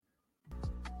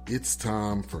It's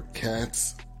time for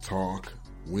Cats Talk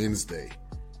Wednesday.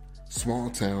 Small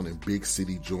town and big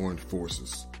city joined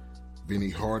forces. Vinny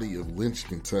Hardy of Lynch,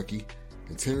 Kentucky,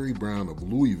 and Terry Brown of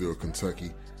Louisville,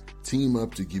 Kentucky, team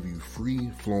up to give you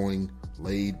free-flowing,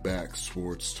 laid-back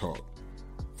sports talk.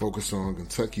 Focus on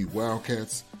Kentucky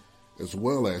Wildcats, as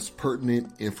well as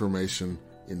pertinent information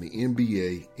in the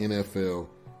NBA, NFL,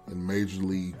 and Major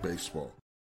League Baseball.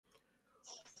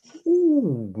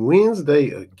 Ooh, Wednesday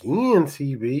again,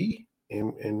 TB.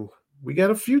 And we got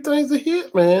a few things to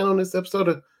hit, man, on this episode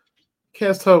of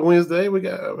Cast Talk Wednesday. We need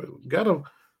to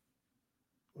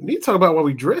talk about why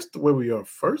we dressed the way we are,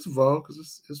 first of all,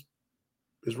 because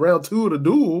it's round two of the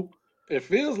duel. It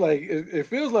feels like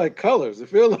colors. It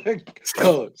feels like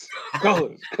colors.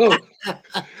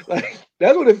 Like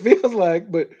that's what it feels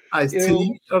like. But iced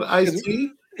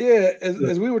tea. Yeah,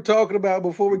 as we were talking about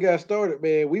before we got started,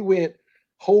 man, we went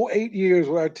whole 8 years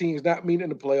with our teams not meeting in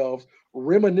the playoffs,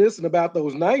 reminiscing about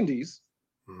those 90s.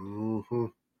 Mm-hmm.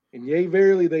 And yay,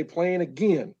 verily, they playing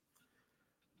again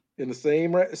in the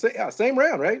same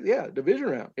round, right? Yeah, division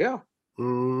round. Yeah.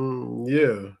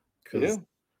 Yeah. Because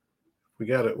we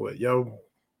got it. What, y'all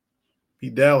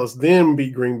beat Dallas, then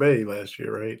beat Green Bay last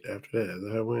year, right? After that. Is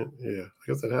that how it went? Yeah. I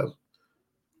guess that has.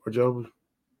 Or Joe?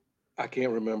 I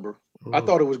can't remember. I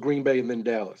thought it was Green Bay and then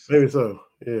Dallas. Maybe so.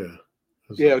 Yeah.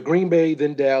 Yeah, Green Bay,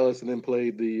 then Dallas, and then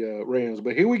played the Rams.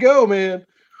 But here we go, man.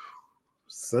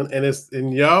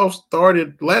 And y'all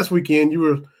started last weekend.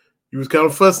 You was kind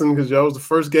of fussing because y'all was the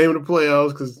first game of the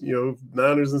playoffs because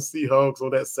Niners and Seahawks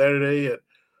on that Saturday at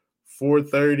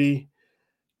 4:30,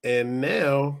 and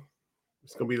now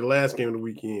it's gonna be the last game of the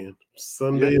weekend,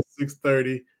 Sunday at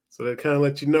 6:30. So that kind of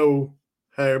let you know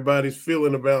how everybody's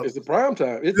feeling about. It's the prime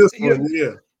time. This one,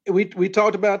 yeah. We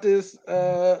talked about this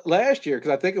last year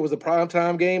because I think it was a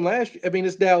primetime game last year. I mean,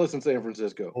 it's Dallas and San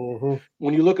Francisco. Mm-hmm.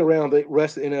 When you look around the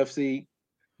rest of the NFC,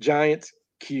 Giants,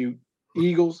 cute.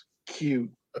 Eagles, cute.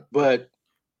 But,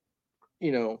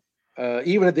 even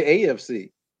at the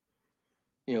AFC,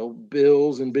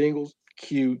 Bills and Bengals,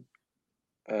 cute.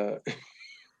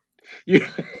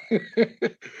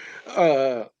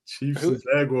 Chiefs and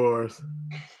Jaguars.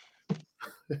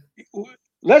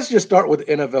 Let's just start with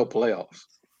the NFL playoffs.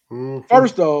 Mm-hmm.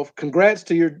 First off, congrats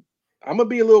to I'm going to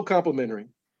be a little complimentary.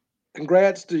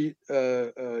 Congrats to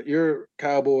your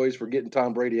Cowboys for getting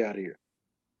Tom Brady out of here.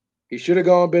 He should have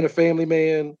gone, been a family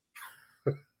man.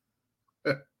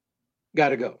 Got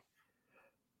to go.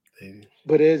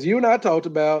 But as you and I talked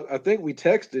about, I think we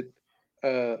texted,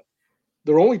 there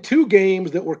were only two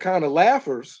games that were kind of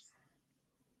laughers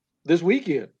this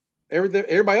weekend.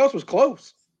 Everybody else was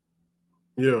close.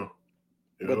 Yeah.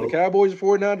 But the Cowboys and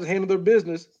 49ers handled their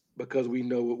business because we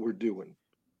know what we're doing.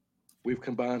 We've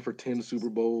combined for 10 Super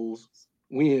Bowls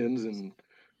wins and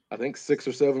I think 6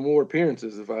 or 7 more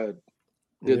appearances if I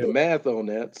did the math on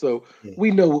that. So we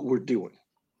know what we're doing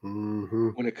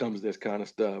when it comes to this kind of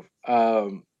stuff.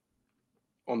 On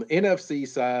the NFC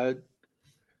side,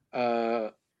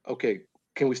 okay,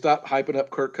 can we stop hyping up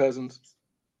Kirk Cousins?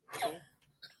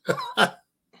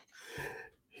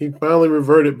 He finally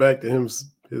reverted back to his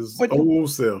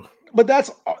old self. But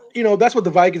that's what the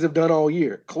Vikings have done all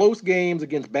year. Close games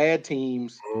against bad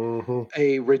teams,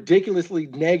 a ridiculously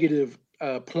negative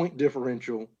point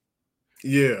differential.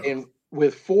 Yeah. And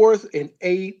with 4th and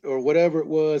 8 or whatever it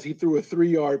was, he threw a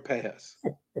 3-yard pass.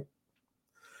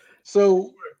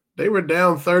 So they were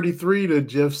down 33 to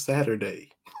Jeff Saturday.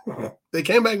 They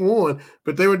came back and won,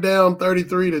 but they were down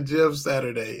 33 to Jeff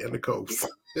Saturday and the Colts.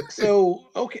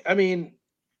 So, okay, I mean,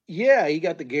 yeah, he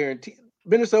got the guarantee.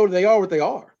 Minnesota, they are what they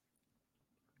are.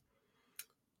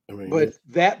 But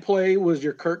that play was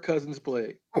your Kirk Cousins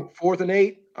play. 4th and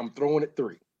 8, I'm throwing it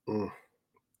 3.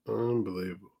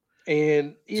 Unbelievable.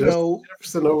 And,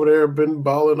 Jefferson over there been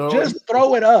balling on. Just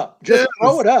throw it up.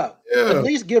 Throw it up. Yeah. At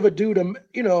least give a dude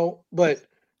but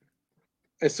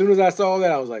as soon as I saw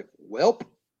that, I was like, welp.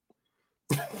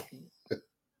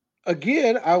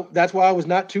 Again, that's why I was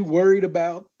not too worried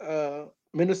about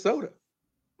Minnesota.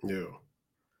 Yeah.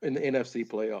 In the NFC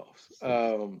playoffs.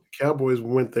 Cowboys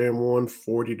went there and won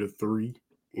 40-3.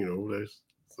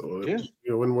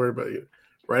 Wouldn't worry about it.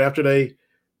 Right after they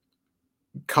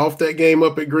coughed that game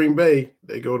up at Green Bay,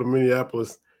 they go to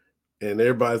Minneapolis, and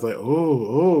everybody's like,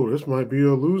 "Oh, this might be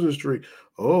a losing streak."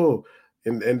 Oh,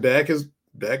 and Dak was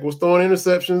throwing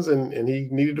interceptions, and he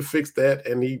needed to fix that.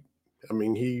 And he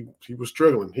was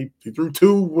struggling. He threw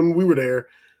 2 when we were there,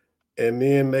 and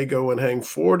then they go and hang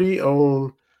 40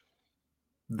 on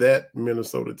that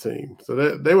Minnesota team. So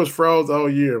that they was frauds all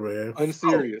year, man.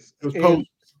 Unserious. It was post.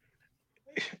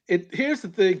 Here's the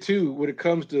thing too, when it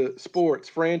comes to sports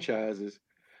franchises,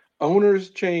 Owners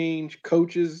change,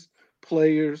 coaches,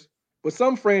 players, but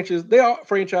some franchises they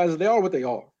are what they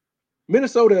are.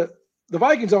 Minnesota, the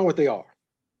Vikings are what they are.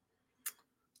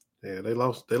 Yeah, they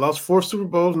lost 4 Super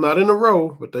Bowls, not in a row,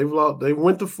 but they've lost. They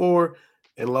went to 4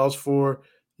 and lost 4.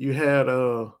 You had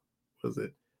was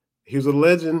it? He was a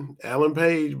legend, Alan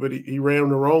Page, but he ran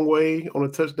the wrong way on a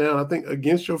touchdown, I think,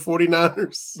 against your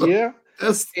 49ers. So Yeah.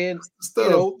 that's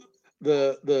stuff.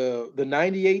 The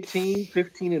 98 team,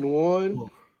 15-1.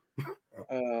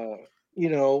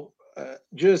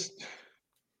 Just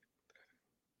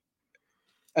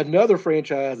another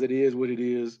franchise that is what it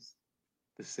is.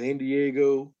 The San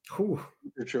Diego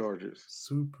Superchargers.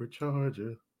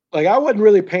 Supercharger. Like I wasn't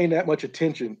really paying that much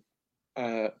attention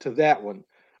to that one.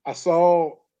 I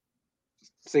saw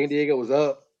San Diego was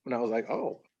up, and I was like,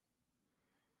 "Oh,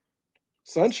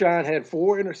 Sunshine had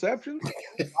 4 interceptions,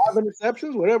 5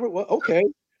 interceptions, whatever it was. Okay,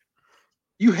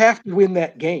 you have to win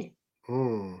that game."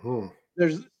 Mm-hmm.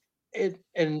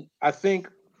 And I think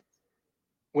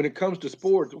when it comes to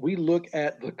sports, we look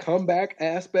at the comeback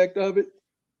aspect of it.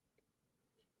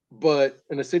 But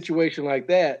in a situation like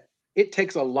that, it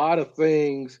takes a lot of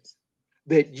things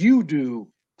that you do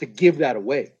to give that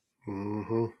away.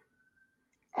 Mm-hmm.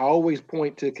 I always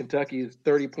point to Kentucky's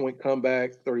 30-point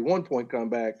comeback, 31-point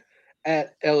comeback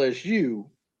at LSU.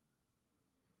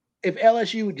 If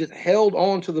LSU just held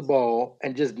on to the ball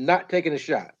and just not taking a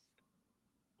shot,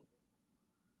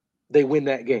 they win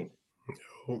that game.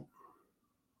 Oh.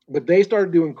 But they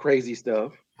started doing crazy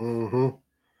stuff. Mm-hmm.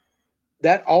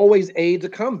 That always aids a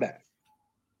comeback.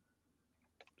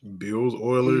 Bills,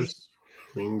 Oilers,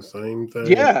 same thing.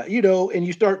 Yeah, and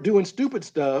you start doing stupid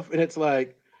stuff, and it's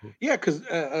like, yeah, because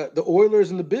the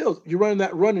Oilers and the Bills, you're running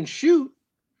that run and shoot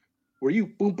where you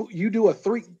boom, boom, you do a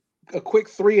quick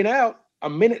 3 and out, a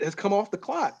minute has come off the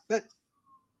clock.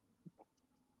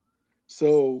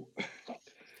 So,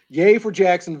 yay for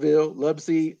Jacksonville. Love to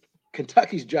see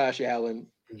Kentucky's Josh Allen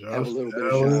have a little bit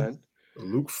of shine.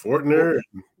 Luke Fortner,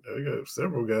 they got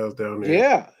several guys down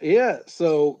there. Yeah.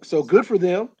 So good for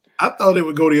them. I thought it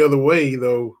would go the other way,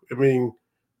 though. I mean,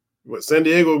 San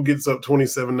Diego gets up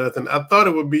 27-0. I thought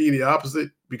it would be the opposite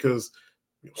because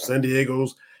San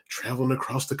Diego's traveling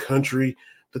across the country,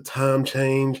 the time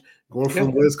change, going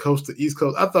from West Coast to East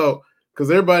Coast. I thought because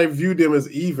everybody viewed them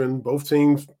as even, both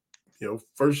teams,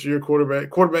 first year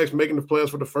quarterbacks making the playoffs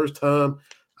for the first time.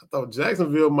 I thought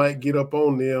Jacksonville might get up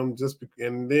on them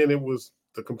and then it was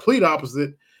the complete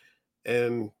opposite.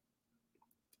 And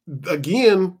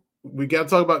again, we got to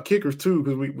talk about kickers too,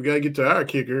 because we got to get to our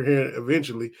kicker here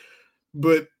eventually.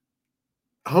 But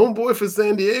homeboy for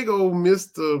San Diego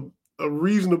missed a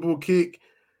reasonable kick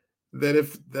that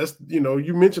if that's,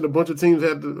 you mentioned a bunch of teams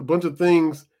had a bunch of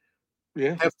things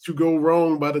have to go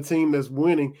wrong by the team that's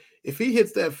winning. If he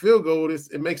hits that field goal,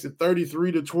 it makes it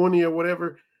 33-20 or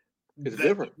whatever. It's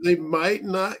different. They might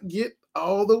not get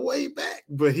all the way back,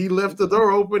 but he left the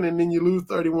door open and then you lose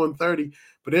 31-30.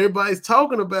 But everybody's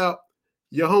talking about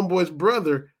your homeboy's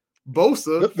brother,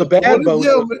 Bosa. The bad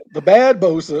Bosa. The bad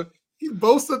Bosa.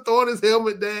 Bosa throwing his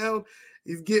helmet down.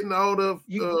 He's getting all the,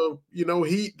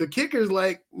 the kicker's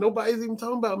like, nobody's even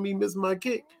talking about me missing my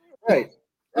kick. Right.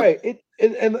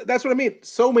 And that's what I mean.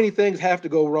 So many things have to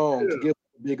go wrong to give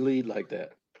a big lead like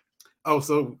that. Oh,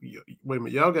 so wait a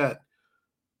minute.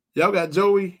 Y'all got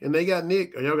Joey and they got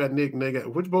Nick, or y'all got Nick and they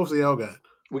got, which Bosa y'all got?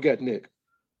 We got Nick.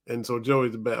 And so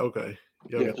Joey's the bad. Okay.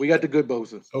 We got the good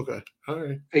Bosa. Okay. All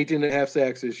right. 18.5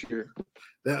 sacks this year.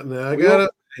 Now I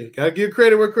gotta give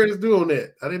credit where credit's due on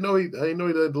that. I didn't know he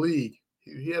led the league.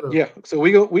 He had So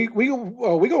we gonna do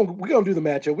the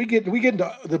matchup. We get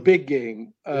into the big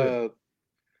game.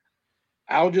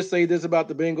 I'll just say this about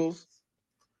the Bengals.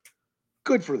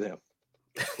 Good for them.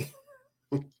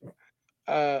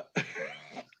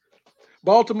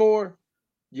 Baltimore,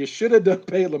 you should have done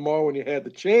pay Lamar when you had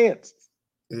the chance.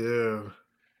 Yeah.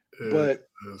 But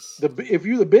if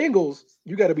you're the Bengals,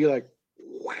 you got to be like,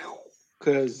 wow,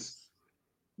 because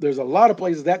there's a lot of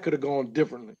places that could have gone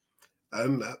differently.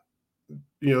 And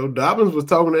Dobbins was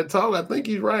talking that talk. I think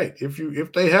he's right.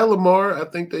 If they had Lamar, I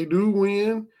think they do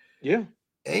win. Yeah.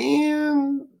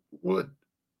 And what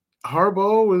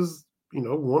Harbaugh was,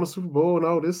 won a Super Bowl and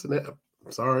all this and that.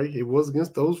 I'm sorry, it was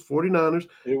against those 49ers.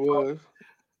 It was.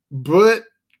 But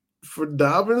for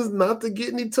Dobbins not to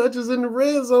get any touches in the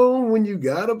red zone when you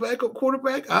got a backup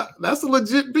quarterback, that's a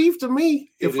legit beef to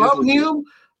me. If I'm him,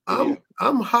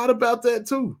 I'm hot about that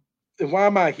too. Then why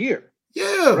am I here?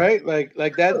 Yeah. Right? Like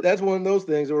that. That's one of those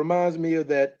things. It reminds me of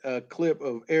that clip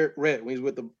of Eric Rett when he's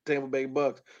with the Tampa Bay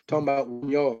Bucks talking about 1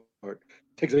 yard.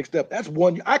 Takes the next step. That's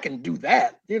one. I can do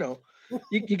that. You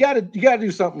gotta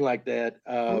do something like that.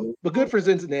 But good for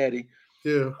Cincinnati.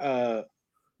 Yeah.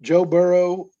 Joe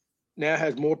Burrow now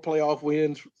has more playoff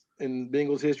wins in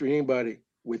Bengals history than anybody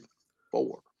with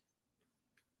 4.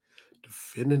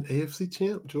 Defending AFC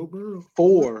champ, Joe Burrow.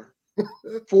 4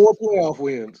 playoff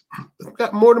wins. It's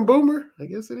got more than Boomer. I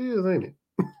guess it is, ain't it?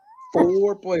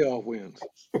 4 playoff wins.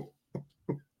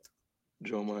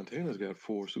 Joe Montana's got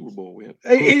 4 Super Bowl wins.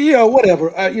 Hey,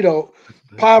 whatever.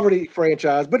 Poverty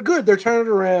franchise, but good. They're turning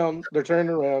around.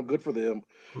 Good for them.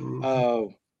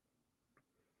 Mhm.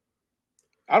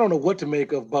 I don't know what to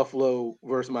make of Buffalo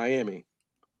versus Miami.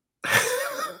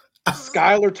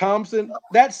 Skylar Thompson,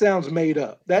 that sounds made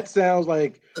up. That sounds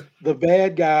like the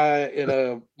bad guy in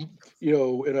a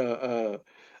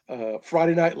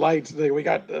Friday Night Lights. We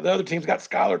got the other team's got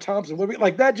Skylar Thompson.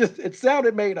 Like that, it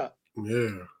sounded made up.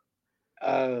 Yeah.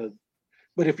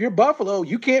 But if you're Buffalo,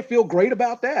 you can't feel great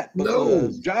about that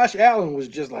because Josh Allen was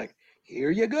just like,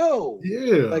 here you go.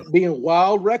 Yeah. Like being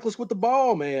wild, reckless with the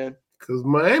ball, man. Because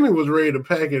Miami was ready to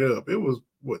pack it up. It was,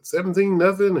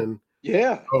 17-0? And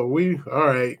yeah. all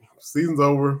right, season's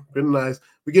over. Been nice.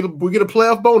 We get a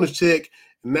playoff bonus check,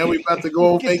 and now we're about to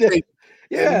go on vacation.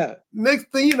 Yeah. And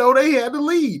next thing you know, they had the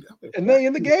lead. And they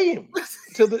in the game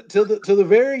to the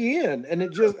very end. And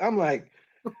it just, I'm like,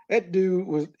 that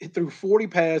dude threw 40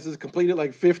 passes, completed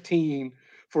like 15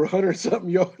 for 100-something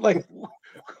yards. Like,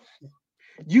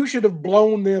 you should have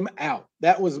blown them out.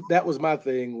 That was my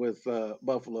thing with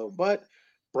Buffalo. But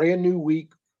brand new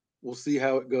week, we'll see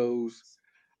how it goes.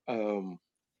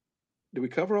 Did we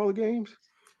cover all the games?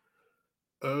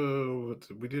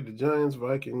 We did the Giants,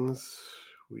 Vikings.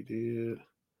 We did.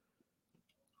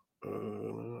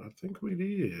 I think we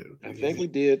did. I think we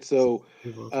did. So,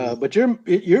 but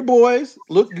your boys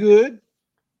look good.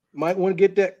 Might want to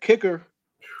get that kicker.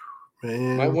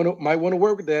 Man, might want to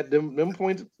work with that. Them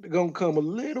points are gonna come a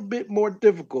little bit more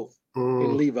difficult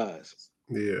in Levi's.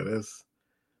 Yeah, that's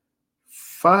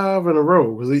 5 in a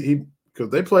row because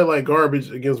they play like garbage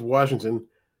against Washington,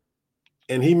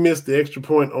 and he missed the extra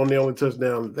point on the only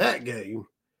touchdown that game,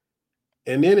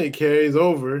 and then it carries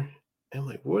over. I'm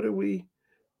like, what are we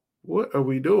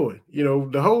doing?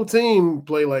 The whole team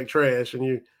play like trash,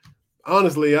 and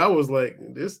honestly, I was like,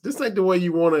 this ain't the way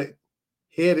you want to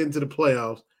head into the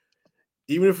playoffs.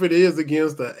 Even if it is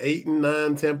against the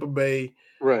 8-9 Tampa Bay,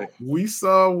 right? We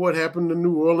saw what happened to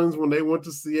New Orleans when they went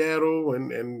to Seattle,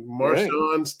 and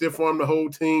Marshawn stiff-armed the whole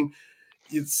team.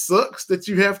 It sucks that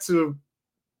you have to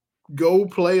go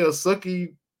play a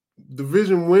sucky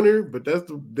division winner, but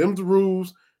them's the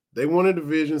rules. They won a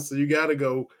division, so you got to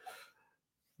go.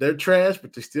 They're trash,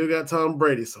 but they still got Tom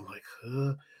Brady. So I'm like,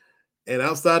 And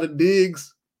outside of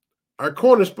Diggs, our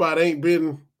corner spot ain't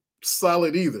been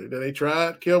solid either. They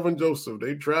tried Kelvin Joseph.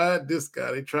 They tried this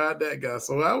guy. They tried that guy.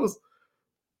 So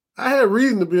I had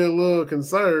reason to be a little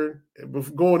concerned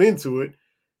going into it,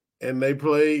 and they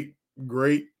played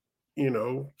great.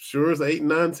 Sure it's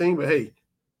 8-9 team, but hey,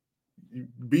 you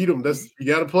beat them. You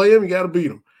got to play them. You got to beat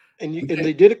them. And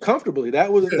they did it comfortably.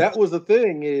 That was the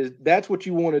thing. Is that's what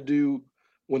you want to do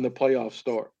when the playoffs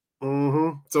start.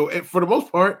 Mm-hmm. So for the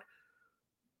most part,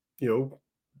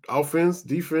 offense,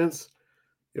 defense.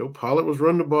 Pollard was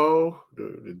running the ball.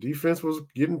 The defense was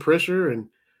getting pressure, and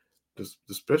the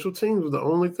special teams was the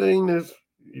only thing that's,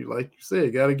 like you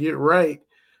said, got to get right.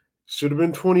 Should have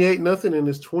been 28-0, and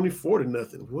it's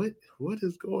 24-0. What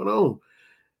is going on?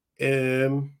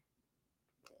 And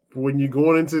when you're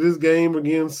going into this game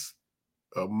against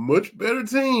a much better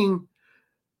team,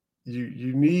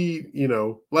 you need,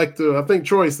 I think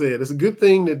Troy said, it's a good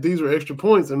thing that these were extra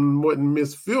points and wasn't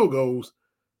missed field goals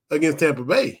against Tampa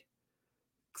Bay.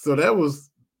 So that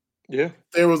was,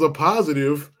 there was a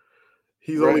positive.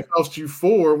 He's only cost you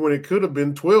 4 when it could have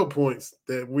been 12 points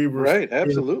that we were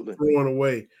absolutely throwing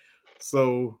away.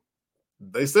 So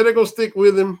they said they're going to stick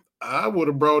with him. I would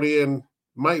have brought in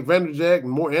Mike Vanderjagt and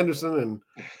Mort Anderson and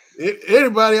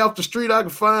anybody off the street I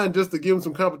could find just to give him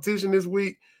some competition this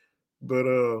week. But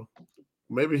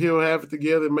maybe he'll have it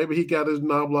together. Maybe he got his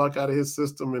knob lock out of his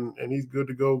system and he's good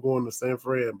to go going to San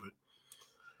Fran. But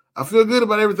I feel good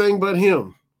about everything but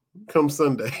him come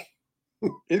Sunday.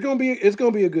 It's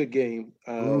gonna be a good game.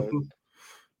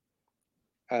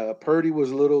 Purdy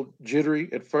was a little jittery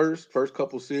at first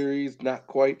couple series, not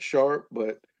quite sharp,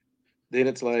 but then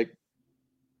it's like,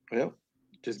 well,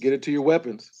 just get it to your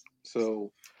weapons.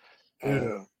 So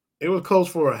it was close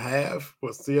for a half.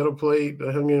 What Seattle played,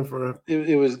 they hung in for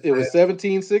it was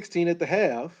 17-16 at the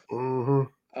half.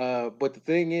 Mm-hmm. But the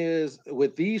thing is,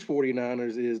 with these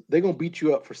 49ers is they're gonna beat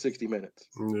you up for 60 minutes.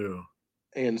 Yeah.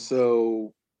 And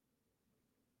so,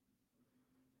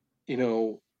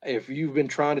 if you've been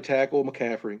trying to tackle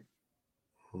McCaffrey,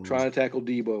 trying to tackle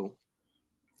Debo,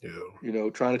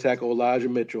 Trying to tackle Elijah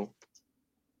Mitchell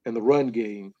and the run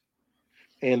game.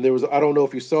 And there was, I don't know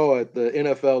if you saw it, the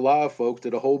NFL Live folks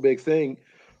did a whole big thing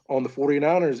on the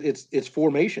 49ers. It's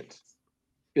formations.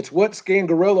 It's what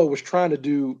Scangarello was trying to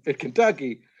do at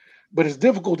Kentucky, but it's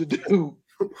difficult to do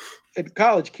at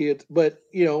college kids. But,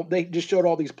 they just showed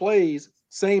all these plays,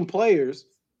 same players.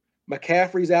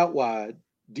 McCaffrey's out wide.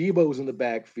 Debo's in the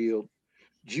backfield.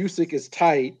 Jusic is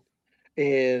tight.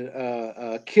 And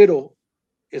Kittle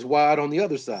is wide on the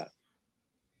other side.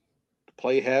 The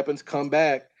play happens, come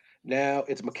back. Now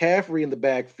it's McCaffrey in the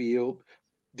backfield,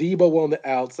 Debo on the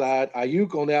outside,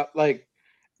 Ayuk on the out. Like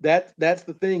that's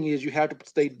the thing is you have to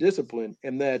stay disciplined.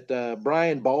 And that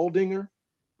Brian Baldinger,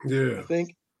 I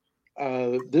think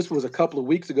this was a couple of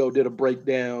weeks ago, did a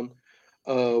breakdown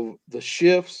of the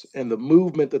shifts and the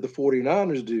movement that the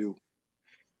 49ers do.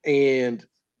 And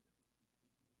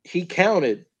he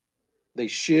counted, they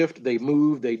shift, they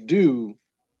move, they do.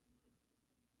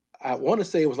 I want to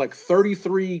say it was like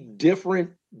 33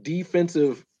 different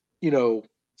defensive,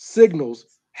 signals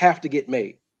have to get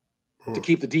made to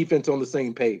keep the defense on the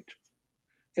same page.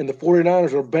 And the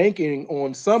 49ers are banking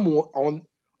on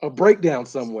a breakdown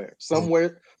somewhere.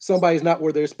 Somebody's not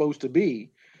where they're supposed to be.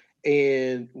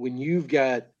 And when you've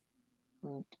got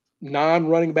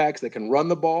non-running backs that can run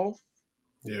the ball,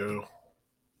 you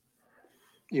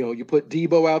put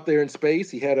Debo out there in space.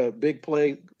 He had a big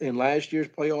play in last year's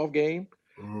playoff game.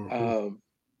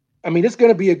 It's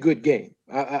going to be a good game.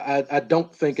 I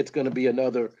don't think it's going to be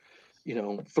another,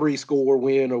 3-score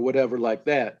win or whatever like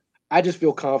that. I just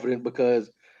feel confident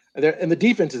because the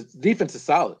defense is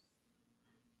solid.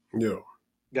 Yeah,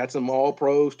 got some all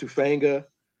pros. Tufanga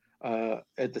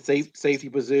at the safety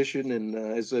position, and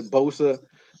as I said, Bosa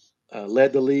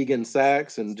led the league in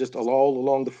sacks, and just all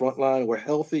along the front line were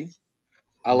healthy.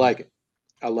 I like it.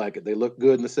 They look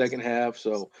good in the second half,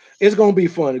 so it's going to be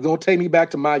fun. It's going to take me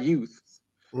back to my youth.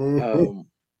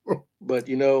 But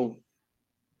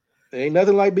there ain't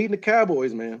nothing like beating the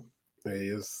Cowboys, man. Hey,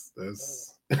 that's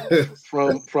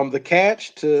from the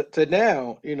catch to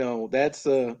now, that's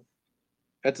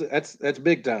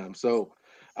big time. So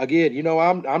again,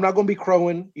 I'm not going to be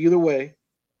crowing either way.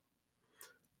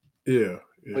 Yeah.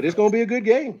 But it's going to be a good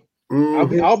game.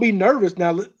 I'll be nervous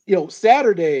now.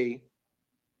 Saturday.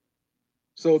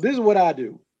 So this is what I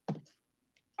do.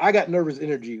 I got nervous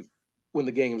energy when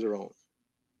the games are on.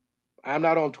 I'm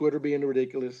not on Twitter being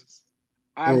ridiculous.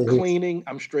 I'm cleaning.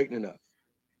 I'm straightening up.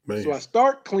 Man. So I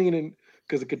start cleaning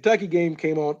because the Kentucky game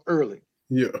came on early.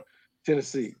 Yeah.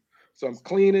 Tennessee. So I'm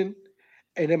cleaning.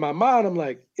 And in my mind, I'm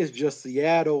like, it's just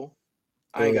Seattle.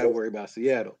 I ain't got to worry about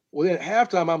Seattle. Well, then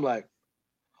at halftime, I'm like,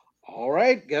 all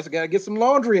right, guess I got to get some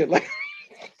laundry in. Like,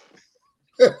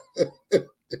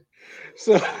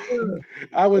 so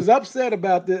I was upset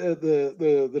about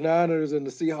the Niners and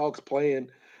the Seahawks playing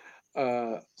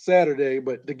Saturday,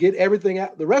 but to get everything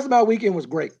out, the rest of my weekend was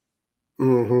great.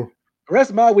 The rest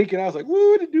of my weekend, I was like,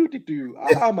 woo, do.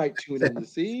 I might tune in to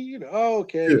see,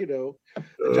 okay, the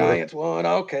Giants won.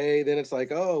 Okay. Then it's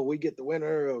like, oh, we get the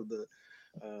winner of the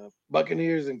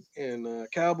Buccaneers and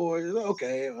Cowboys.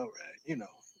 Okay. All right.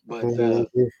 But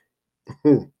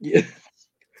yeah,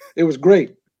 it was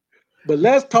great. But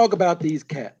let's talk about these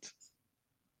cats.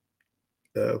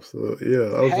 Absolutely.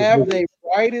 Yeah. Have they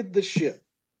righted the ship?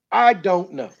 I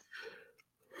don't know.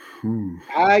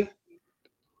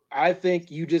 I think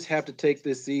you just have to take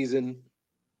this season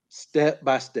step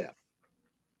by step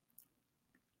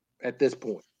at this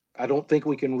point. I don't think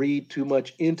we can read too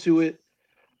much into it.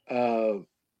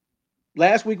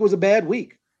 Last week was a bad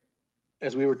week,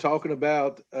 as we were talking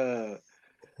about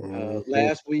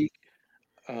last week.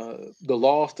 The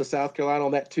loss to South Carolina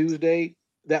on that Tuesday,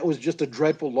 that was just a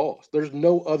dreadful loss. There's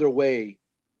no other way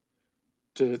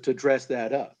to dress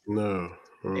that up. No.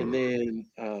 And then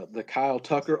the Kyle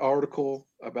Tucker article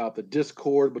about the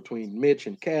discord between Mitch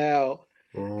and Cal,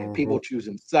 and people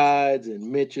choosing sides,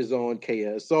 and Mitch is on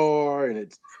KSR,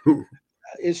 and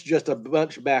it's just a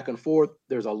bunch back and forth.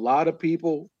 There's a lot of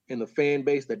people in the fan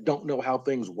base that don't know how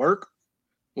things work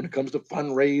when it comes to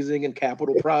fundraising and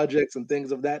capital projects and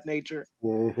things of that nature.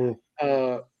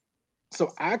 So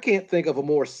I can't think of a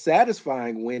more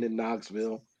satisfying win in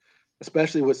Knoxville,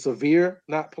 especially with Severe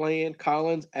not playing,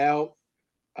 Collins out.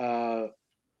 For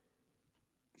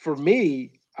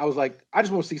me, I was like, I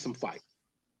just want to see some fight.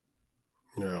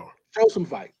 Yeah. Show some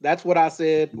fight. That's what I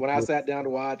said when I sat down to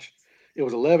watch. It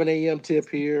was 11 a.m. tip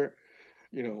here.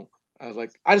 I was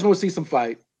like, I just want to see some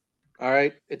fight. All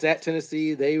right. It's at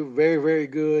Tennessee. They were very, very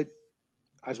good.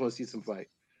 I just want to see some fight.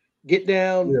 Get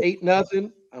down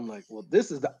 8-0. I'm like, well, this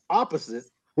is the opposite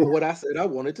of what I said I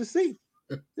wanted to see.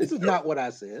 This is not what I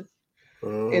said.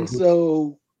 And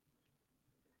so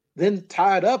then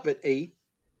tied up at 8.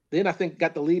 Then I think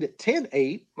got the lead at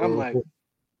 10-8. I'm like,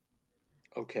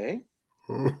 okay,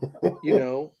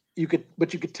 you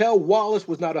could tell Wallace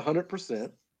was not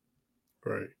 100%.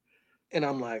 Right. And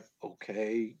I'm like,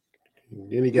 okay,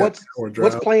 then he got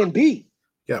what's plan B?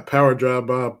 Got power drive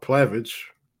by Plavich.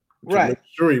 Right. Make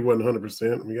sure he wasn't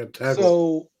 100%. We got tackled.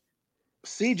 So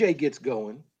CJ gets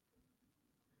going.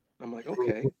 I'm like,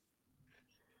 okay.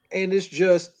 And it's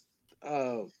just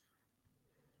not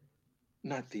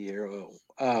the arrow.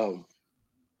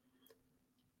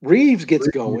 Reeves gets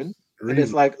going. And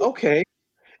it's like, okay.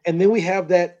 And then we have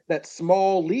that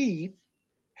small lead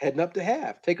heading up to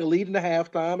half. Take a lead in the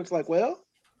halftime. It's like, well,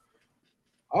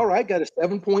 all right, got a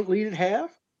 7-point lead at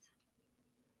half.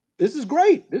 This is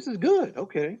great. This is good.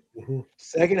 Okay.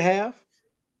 Second half,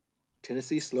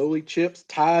 Tennessee slowly chips,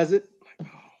 ties it.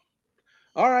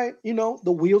 All right,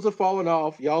 the wheels are falling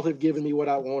off. Y'all have given me what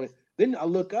I wanted. Then I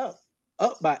look up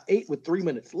by 8 with 3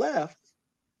 minutes left,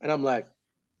 and I'm like,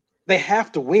 they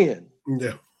have to win.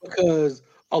 Yeah. Because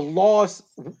a loss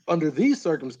under these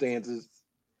circumstances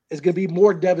is going to be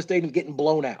more devastating than getting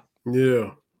blown out.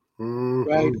 Yeah.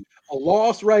 Right? A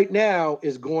loss right now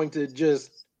is going to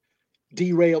just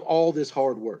derail all this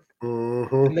hard work.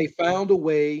 And they found a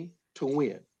way to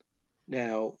win.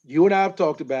 Now, you and I have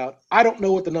talked about, I don't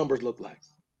know what the numbers look like.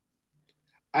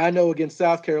 I know against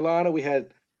South Carolina, we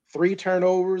had 3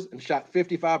 turnovers and shot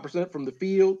 55% from the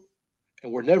field,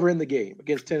 and we're never in the game.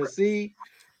 Against Tennessee,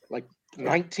 like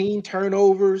 19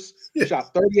 turnovers,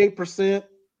 shot 38%.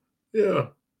 Yeah.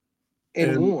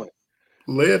 And won.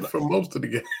 Led for most of the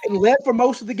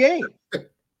game.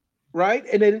 Right?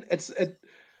 And then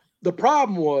the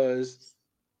problem was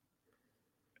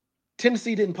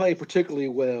Tennessee didn't play particularly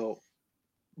well.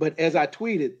 But as I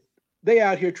tweeted, they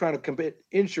out here trying to commit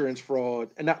insurance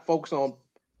fraud and not focus on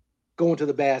going to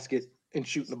the basket and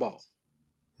shooting the ball.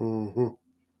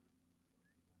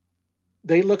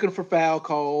 They looking for foul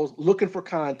calls, looking for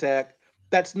contact.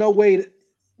 That's no way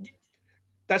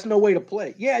to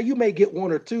play. Yeah, you may get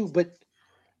 1 or 2, but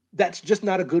that's just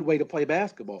not a good way to play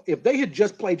basketball. If they had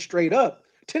just played straight up,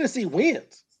 Tennessee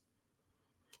wins.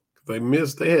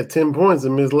 They had 10 points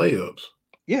and missed layups.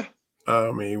 Yeah.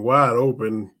 I mean, wide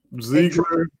open.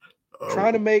 Ziegler.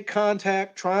 Trying to make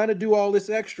contact, trying to do all this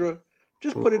extra.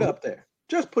 Just put it up there.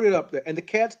 Just put it up there. And the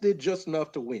Cats did just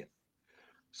enough to win.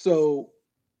 So,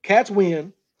 Cats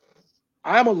win.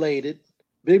 I'm elated.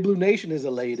 Big Blue Nation is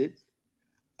elated.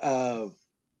 And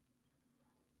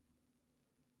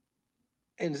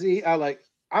see,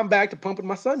 I'm back to pumping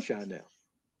my sunshine now.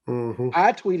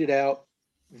 I tweeted out,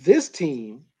 this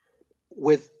team,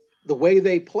 with the way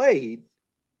they played,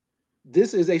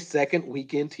 this is a second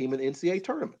weekend team in the NCAA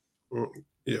tournament.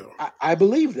 Yeah. I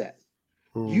believe that.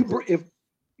 If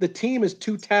the team is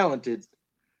too talented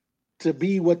to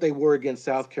be what they were against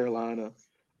South Carolina,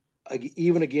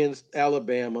 even against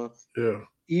Alabama,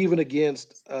 even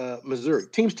against Missouri,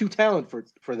 team's too talented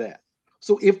for that.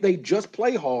 So if they just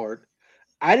play hard,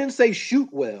 I didn't say shoot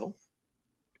well.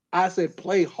 I said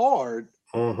play hard.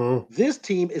 This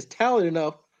team is talented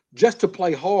enough just to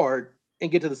play hard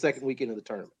and get to the second weekend of the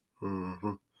tournament.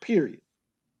 Period.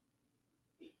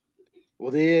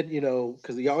 Well, then,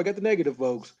 because y'all got the negative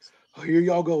folks. Oh, here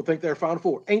y'all go, think they're Final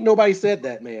Four. Ain't nobody said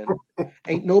that, man.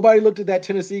 Ain't nobody looked at that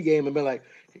Tennessee game and been like,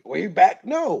 way back.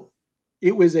 No.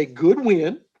 It was a good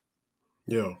win.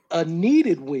 Yeah. A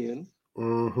needed win.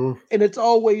 And it's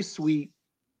always sweet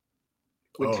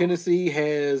when Tennessee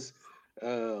has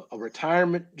a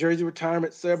jersey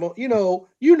retirement ceremony.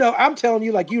 I'm telling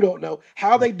you, like you don't know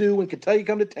how they do when Kentucky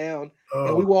come to town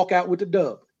and we walk out with the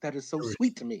dub. That is so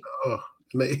sweet to me.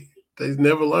 They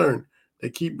never learn. They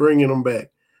keep bringing them back.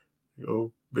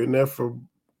 Been there for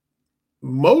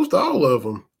most all of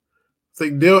them. I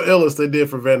think Dale Ellis they did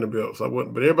for Vanderbilt, so I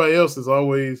wouldn't. But everybody else is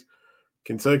always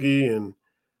Kentucky and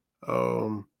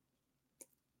So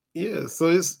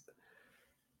it's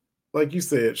like you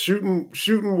said,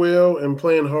 shooting well and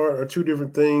playing hard are two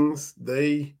different things.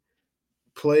 They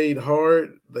played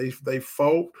hard. They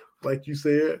fought, like you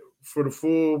said, for the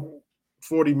full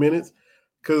 40 minutes.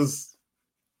 Because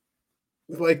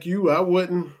like you, I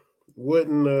wasn't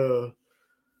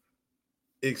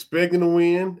expecting to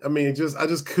win. I mean, I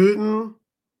just couldn't,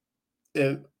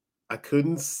 and I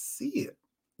couldn't see it.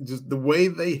 Just the way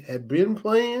they had been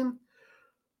playing,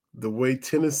 the way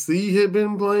Tennessee had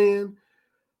been playing.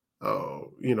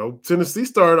 Tennessee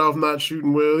started off not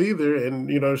shooting well either,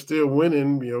 and still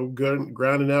winning.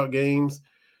 Grounding out games,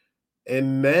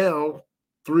 and now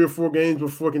 3 or 4 games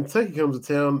before Kentucky comes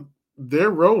to town,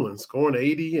 they're rolling, scoring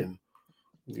 80 and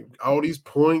all these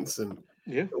points, and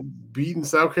Yeah. Beating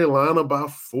South Carolina by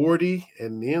 40,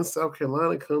 and then South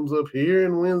Carolina comes up here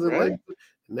and wins in Right. Lakeland.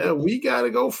 Now we got to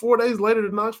go 4 days later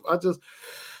to Knoxville.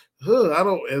 I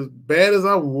don't, as bad as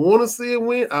I want to see it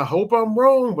win, I hope I'm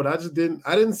wrong, but I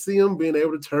didn't see them being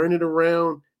able to turn it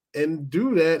around and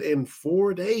do that in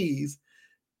 4 days,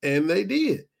 and they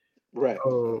did. Right.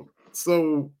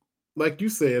 So, like you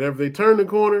said, have they turned the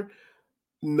corner?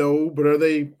 No, but are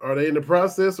they in the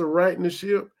process of righting the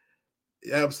ship?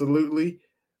 Absolutely.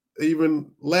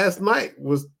 Even last night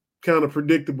was kind of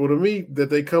predictable to me that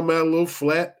they come out a little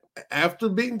flat after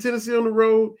beating Tennessee on the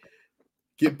road,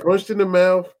 get punched in the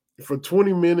mouth for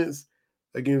 20 minutes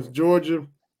against Georgia.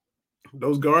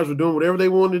 Those guards were doing whatever they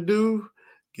wanted to do,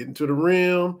 getting to the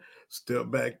rim,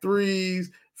 step back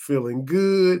threes, feeling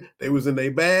good. They was in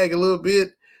their bag a little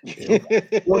bit.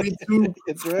 42,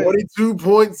 right. 42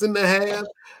 points in the half,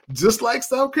 just like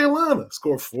South Carolina.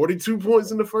 Scored 42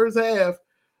 points in the first half.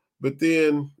 But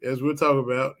then, as we'll talk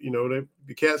about, the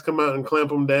Cats come out and clamp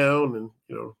them down, and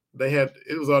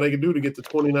it was all they could do to get the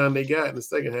 29 they got in the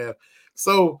second half.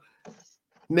 So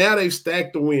now they've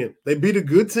stacked the win. They beat a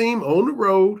good team on the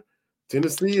road.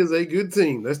 Tennessee is a good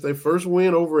team. That's their first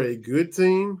win over a good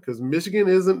team because Michigan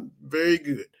isn't very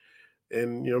good,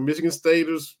 and Michigan State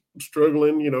is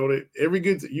struggling. Every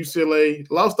good UCLA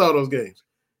lost all those games.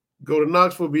 Go to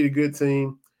Knoxville, beat a good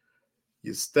team.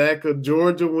 You stack a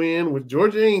Georgia win, which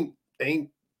Georgia ain't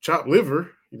chopped liver.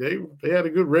 They had a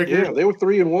good record. Yeah, they were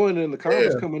 3-1 in the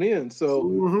conference coming in. So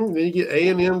then you get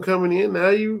A&M coming in. Now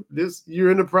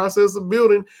you're in the process of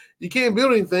building. You can't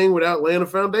build anything without laying a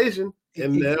foundation.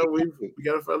 And now we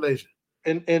got a foundation.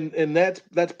 And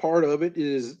that's part of it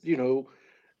is,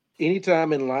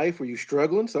 anytime in life where you're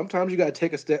struggling, sometimes you got to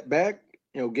take a step back,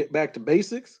 get back to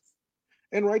basics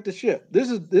and right the ship.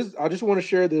 This I just want to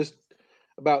share this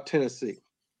about Tennessee.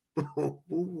 I'm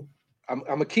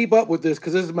gonna keep up with this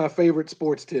because this is my favorite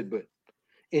sports tidbit.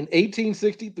 In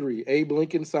 1863, Abe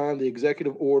Lincoln signed the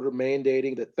executive order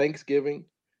mandating that Thanksgiving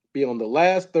be on the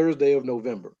last Thursday of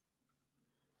November.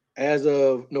 As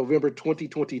of November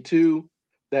 2022,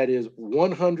 that is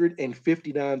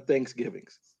 159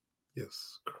 Thanksgivings.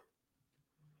 Yes.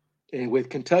 And with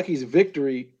Kentucky's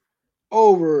victory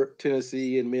over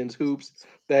Tennessee in men's hoops,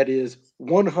 that is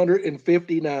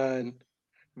 159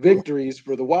 victories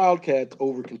for the Wildcats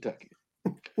over Kentucky.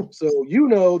 So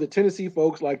the Tennessee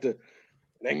folks like to,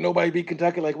 ain't nobody beat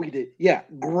Kentucky like we did. Yeah,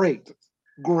 great.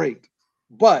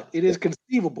 But it is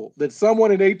conceivable that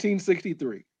someone in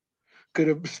 1863 could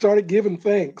have started giving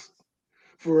thanks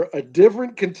for a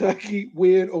different Kentucky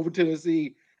win over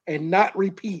Tennessee and not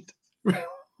repeat.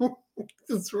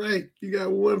 That's right. You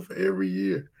got one for every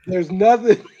year. There's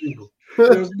nothing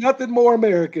more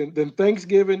American than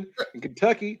Thanksgiving and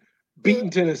Kentucky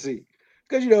beating Tennessee.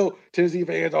 Because, Tennessee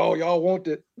fans, y'all want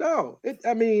it. No,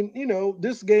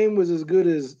 this game was as good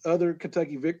as other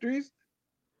Kentucky victories.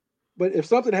 But if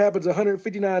something happens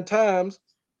 159 times,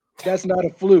 that's not a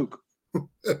fluke.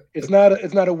 It's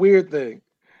not a weird thing.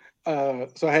 So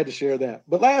I had to share that.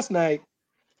 But last night,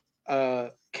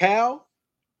 Cal,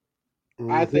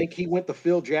 I think he went the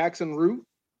Phil Jackson route,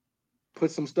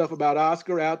 put some stuff about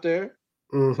Oscar out there.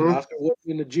 So Oscar wasn't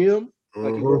in the gym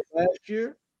like he was last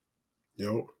year.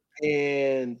 Yep.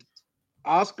 And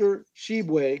Oscar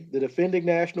Tshiebwe, the defending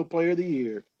National Player of the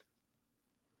Year,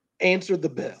 answered the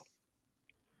bell.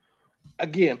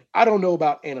 Again, I don't know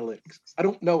about analytics. I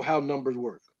don't know how numbers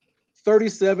work.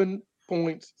 37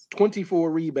 points, 24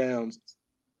 rebounds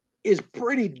is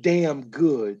pretty damn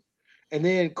good. And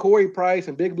then Corey Price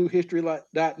and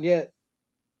BigBlueHistory.net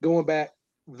going back,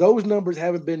 those numbers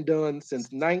haven't been done since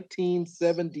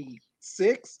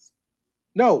 1976.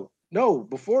 No,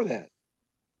 before that.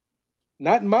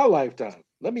 Not in my lifetime.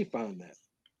 Let me find that.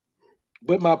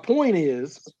 But my point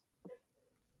is,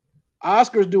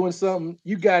 Oscar's doing something.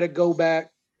 You got to go back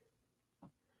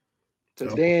to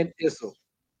Dan Issel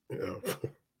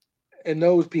and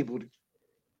those people.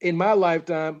 In my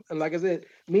lifetime, and like I said,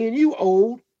 me and you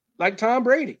old like Tom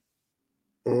Brady.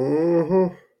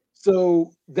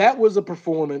 So that was a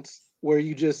performance where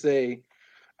you just say,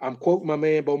 I'm quoting my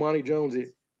man Bomani Jones here,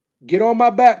 get on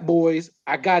my back, boys.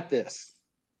 I got this.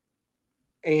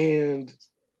 And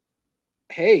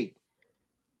hey,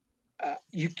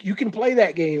 you can play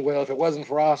that game well if it wasn't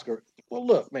for Oscar. Well,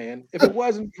 look, man, if it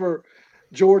wasn't for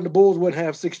Jordan, the Bulls wouldn't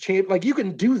have 6 champions. Like, you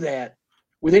can do that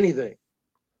with anything.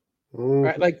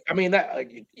 Right? Like,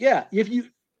 if you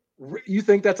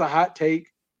think that's a hot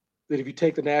take, that if you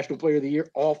take the National Player of the Year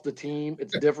off the team,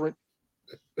 it's different.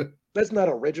 That's not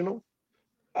original.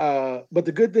 But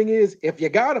the good thing is, if you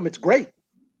got him, it's great.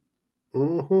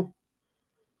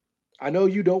 I know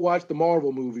you don't watch the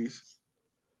Marvel movies,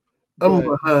 I'm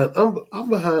behind. I'm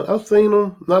behind. I've seen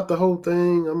them, not the whole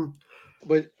thing.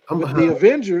 But I'm with behind. the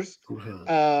Avengers,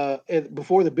 I'm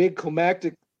before the big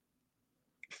climactic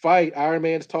fight, Iron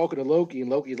Man's talking to Loki, and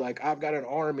Loki's like, "I've got an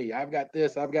army. I've got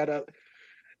this. I've got a."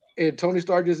 And Tony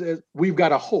Stark just says, "We've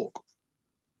got a Hulk."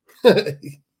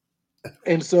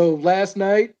 And so last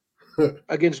night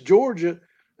against Georgia,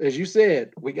 as you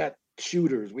said, we got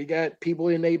shooters, we got people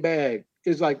in a bag.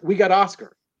 It's like we got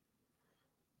Oscar.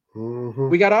 Mm-hmm.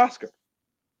 We got Oscar.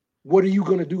 What are you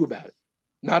going to do about it?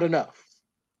 Not enough.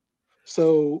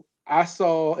 So I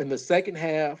saw in the second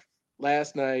half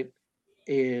last night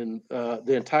in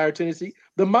the entire Tennessee,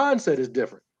 the mindset is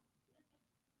different.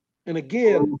 And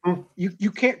again,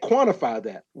 you can't quantify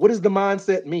that. What does the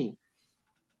mindset mean?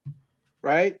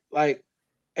 Right? Like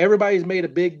everybody's made a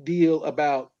big deal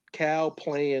about Cal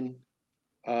playing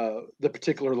the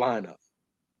particular lineup.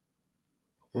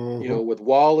 You know, with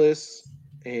Wallace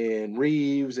and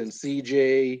Reeves and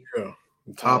CJ. Yeah.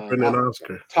 Toppin and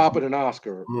Oscar. Toppin and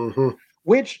Oscar.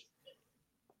 Which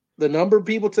the number of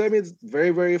people tell me it's very,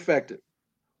 very effective.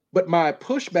 But my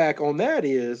pushback on that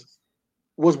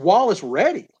was Wallace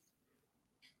ready?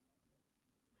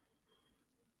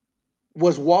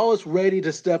 Was Wallace ready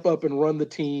to step up and run the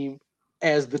team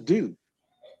as the dude?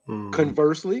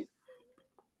 Conversely,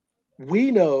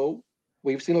 we know,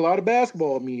 we've seen a lot of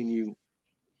basketball, me and you.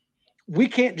 We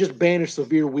can't just banish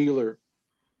Severe Wheeler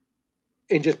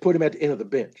and just put him at the end of the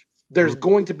bench. There's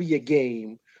going to be a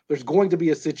game. There's going to be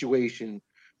a situation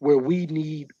where we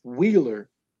need Wheeler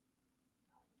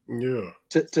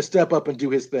to step up and do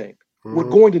his thing. We're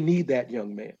going to need that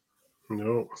young man.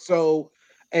 So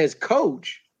as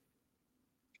coach,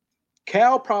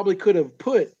 Cal probably could have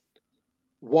put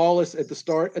Wallace at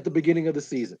the beginning of the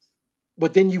season,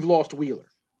 but then you've lost Wheeler.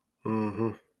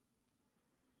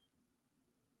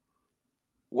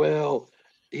 Well,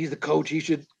 he's the coach.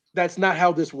 That's not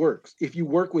how this works. If you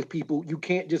work with people, you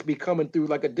can't just be coming through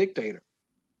like a dictator.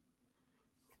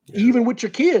 Even with your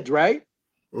kids, right?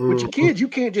 With your kids, you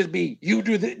can't just be, you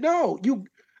do that. No,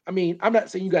 I'm not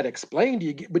saying you got to explain to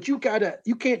you, but you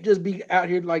can't just be out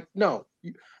here like, no,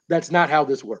 that's not how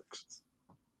this works.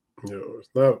 It's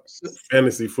not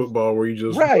fantasy football where you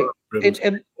just right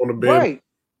and on the bed. Right.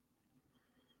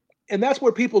 And that's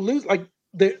where people lose. Like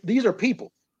these are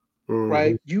people,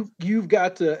 right? You've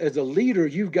got to, as a leader,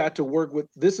 you've got to work with,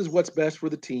 this is what's best for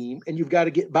the team, and you've got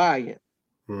to get buy-in.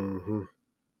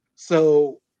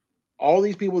 So all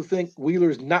these people think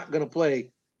Wheeler's not going to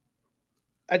play.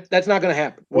 That's not going to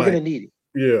happen. We're going to need it.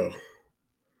 Yeah.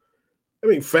 I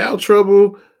mean, foul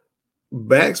trouble,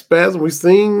 back spasm. We've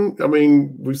seen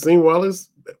Wallace,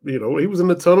 he was in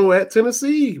the tunnel at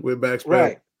Tennessee with back spasm.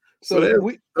 Right. So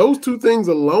those two things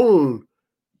alone,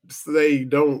 they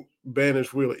don't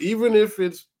banish Wheeler. Even if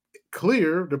it's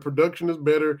clear the production is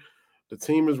better, the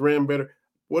team is ran better,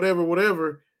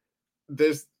 whatever,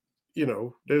 there's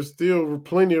still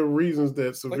plenty of reasons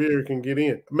that Severe can get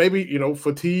in. Maybe,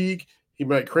 fatigue, he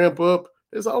might cramp up.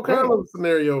 There's all kinds of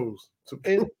scenarios.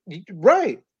 And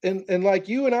like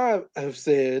you and I have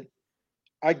said,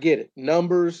 I get it.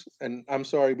 Numbers, and I'm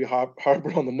sorry to be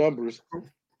harping on the numbers,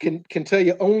 can tell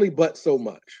you only but so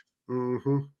much.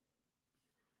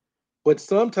 But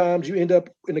sometimes you end up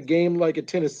in a game like at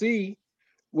Tennessee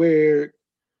where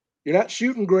you're not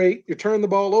shooting great, you're turning the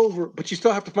ball over, but you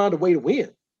still have to find a way to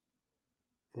win.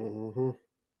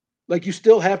 Like you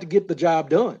still have to get the job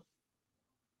done.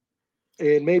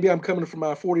 And maybe I'm coming from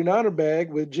my 49er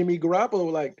bag with Jimmy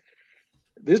Garoppolo, like,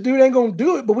 this dude ain't gonna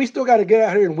do it, but we still got to get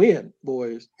out here and win,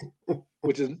 boys.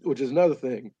 which is another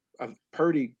thing.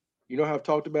 Purdy, you know how I've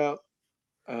talked about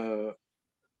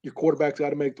your quarterback's got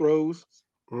to make throws.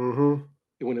 When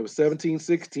it was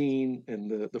 17-16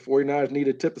 and the 49ers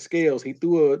needed to tip the scales, he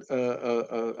threw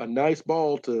a nice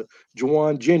ball to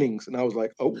Juwan Jennings, and I was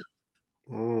like, oh.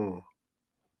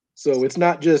 So it's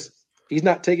not just he's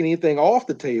not taking anything off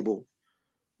the table.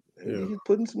 He's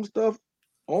putting some stuff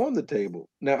on the table.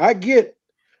 Now I get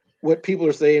what people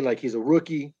are saying, like he's a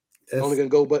rookie, only gonna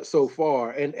go but so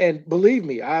far. And believe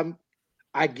me,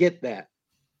 I get that.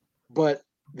 But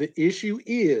the issue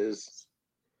is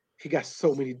he got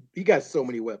so many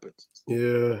weapons.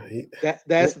 Yeah. That's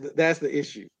the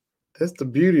issue. That's the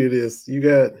beauty of this. He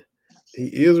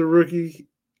is a rookie.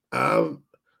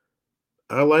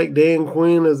 I like Dan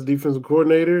Quinn as a defensive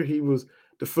coordinator. He was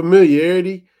the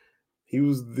familiarity. He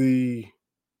was the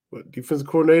defensive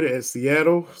coordinator at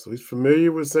Seattle, so he's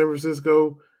familiar with San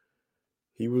Francisco.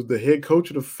 He was the head coach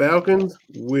of the Falcons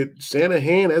with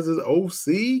Shanahan as his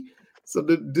OC. So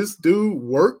this dude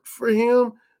worked for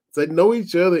him. They know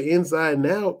each other inside and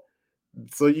out.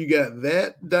 So you got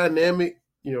that dynamic.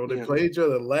 They played each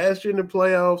other last year in the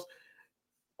playoffs.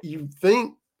 you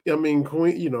think, I mean,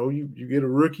 Queen, you get a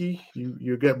rookie,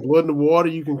 you got blood in the water,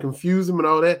 you can confuse him and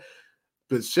all that.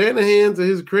 But Shanahan, to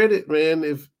his credit, man,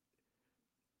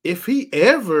 if he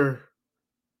ever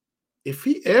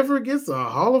gets a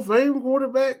Hall of Fame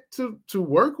quarterback to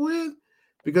work with,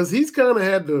 because he's kind of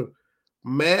had to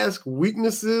mask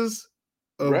weaknesses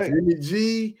of Right. Jimmy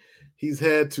G. He's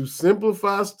had to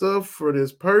simplify stuff for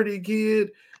this Purdy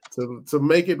kid to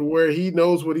make it where he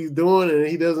knows what he's doing and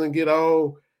he doesn't get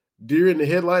all deer in the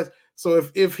headlights. So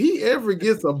if he ever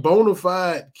gets a bona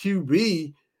fide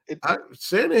QB,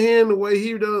 Shanahan, the way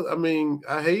he does, I mean,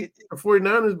 I hate the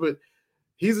 49ers, but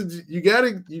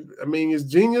is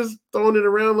genius throwing it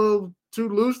around a little too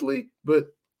loosely, but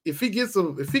if he gets a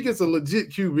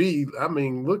legit QB, I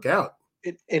mean, look out.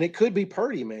 And it could be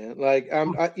Purdy, man. Like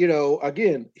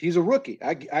again, he's a rookie.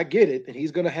 I get it, and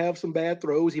he's going to have some bad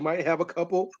throws. He might have a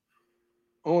couple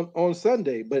on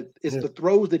Sunday, but it's the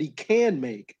throws that he can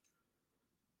make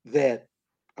that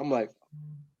I'm like,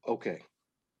 okay,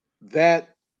 that's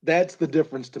the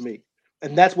difference to me,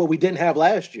 and that's what we didn't have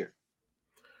last year.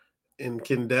 And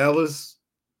can Dallas,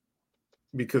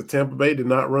 because Tampa Bay did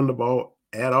not run the ball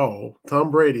at all, Tom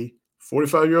Brady,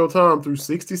 45-year-old Tom, threw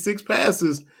 66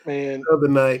 passes the other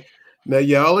night. Now,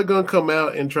 y'all are going to come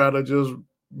out and try to just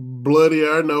bloody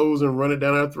our nose and run it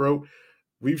down our throat.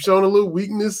 We've shown a little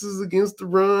weaknesses against the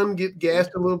run, get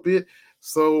gashed a little bit.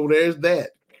 So there's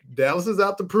that. Dallas is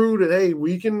out to prove that, hey,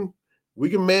 we can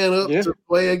man up to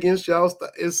play against y'all.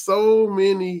 It's so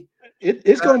many.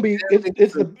 It's going to be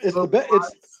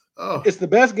it's the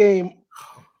best game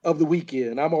of the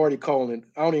weekend. I'm already calling it.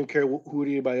 I don't even care who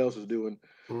anybody else is doing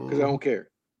because I don't care.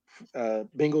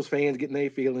 Bengals fans getting their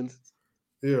feelings.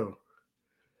 Yeah.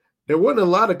 There wasn't a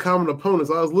lot of common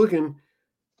opponents. I was looking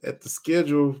at the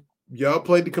schedule. Y'all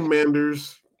played the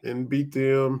Commanders and beat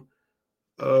them.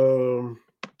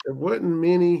 There wasn't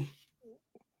many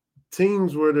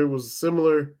teams where there was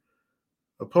similar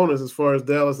opponents as far as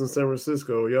Dallas and San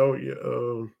Francisco. Y'all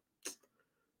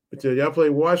play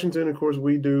Washington, of course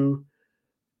we do.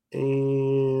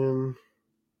 And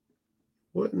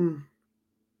wasn't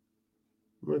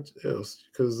much else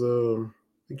because I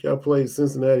think y'all played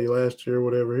Cincinnati last year or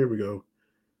whatever. Here we go.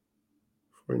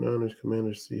 49ers,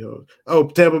 Commanders, Seahawks. Oh,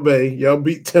 Tampa Bay. Y'all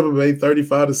beat Tampa Bay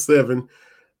 35-7.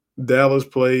 Dallas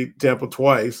played Tampa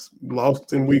twice,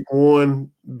 lost in week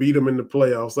 1, beat them in the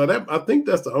playoffs. So I think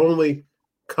that's the only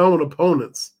common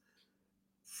opponents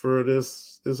for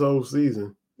this whole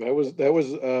season. That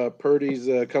was Purdy's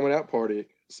coming out party.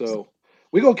 So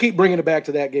we're gonna keep bringing it back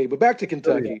to that game, but back to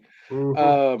Kentucky.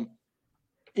 Mm-hmm.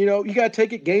 You got to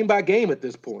take it game by game at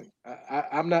this point.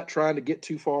 I'm not trying to get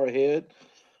too far ahead.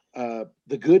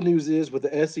 The good news is with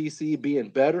the SEC being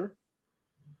better,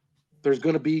 there's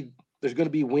going to be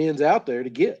wins out there to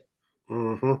get.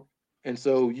 Mm-hmm. And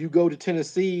so you go to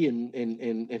Tennessee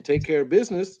and take care of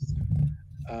business.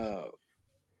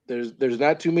 There's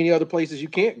not too many other places you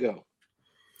can't go.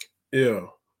 Yeah.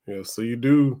 So you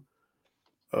do,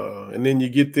 and then you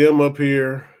get them up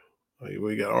here.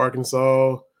 We got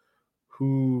Arkansas,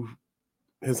 who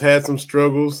has had some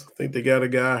struggles. I think they got a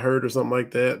guy hurt or something like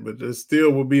that, but it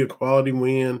still will be a quality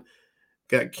win.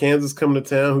 Got Kansas coming to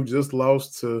town, who just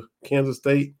lost to Kansas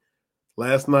State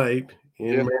last night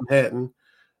in Manhattan.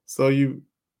 So you're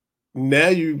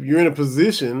in a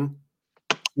position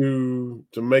to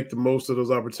make the most of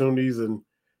those opportunities and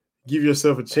give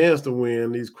yourself a chance to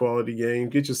win these quality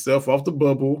games, get yourself off the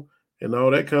bubble and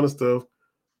all that kind of stuff.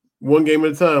 One game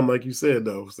at a time, like you said,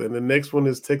 though. And the next one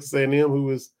is Texas A&M,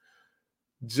 who is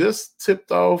just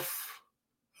tipped off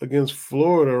against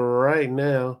Florida right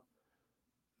now.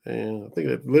 And I think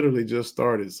that literally just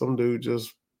started. Some dude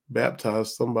just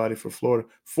baptized somebody for Florida.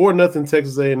 4-0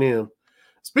 Texas A&M.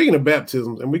 Speaking of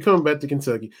baptisms, and we coming back to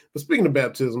Kentucky, but speaking of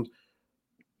baptisms,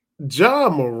 Ja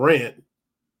Morant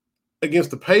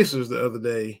against the Pacers the other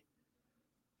day.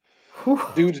 Whew.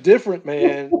 Dude's different,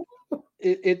 man.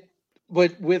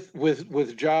 But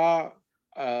with Ja,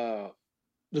 the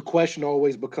question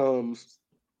always becomes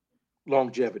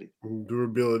longevity,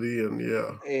 durability,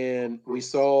 and we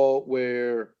saw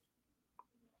where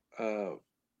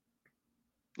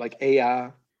like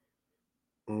AI,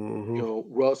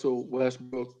 Russell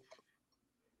Westbrook,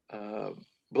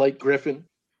 Blake Griffin,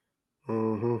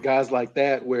 guys like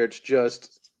that, where it's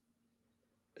just,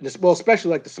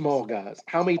 especially like the small guys.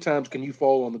 How many times can you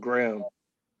fall on the ground?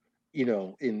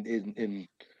 In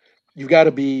you've got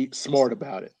to be smart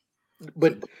about it.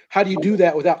 But how do you do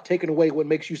that without taking away what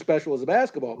makes you special as a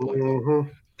basketball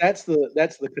player? That's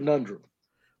the conundrum.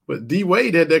 But D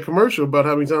Wade had that commercial about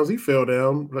how many times he fell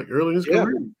down like early in his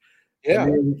career. Yeah.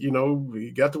 And then,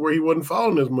 he got to where he wasn't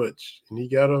falling as much, and he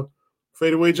got a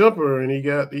fadeaway jumper, and he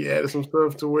added some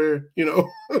stuff to where,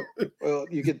 Well,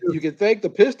 you could thank the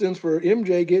Pistons for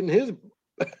MJ getting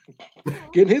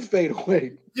his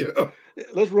fadeaway. Yeah.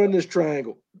 Let's run this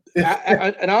triangle.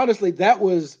 And honestly, that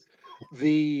was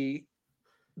the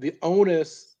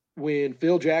onus when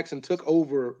Phil Jackson took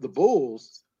over the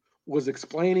Bulls, was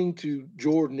explaining to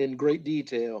Jordan in great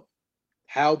detail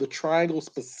how the triangle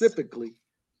specifically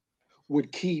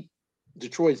would keep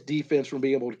Detroit's defense from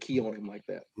being able to key on him like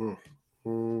that.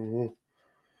 Mm-hmm.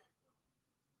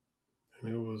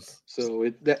 It was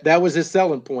that was his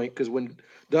selling point, because when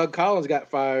Doug Collins got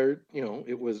fired,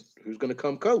 it was who's going to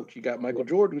come coach. You got Michael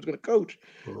Jordan who's going to coach.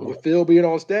 And with Phil being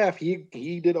on staff,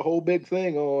 he did a whole big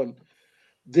thing on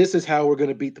this is how we're going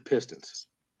to beat the Pistons.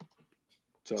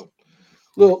 So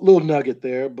little nugget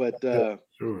there, but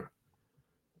sure.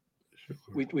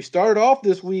 We started off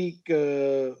this week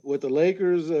with the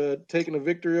Lakers taking a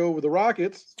victory over the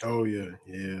Rockets. Oh yeah.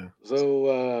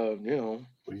 So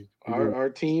our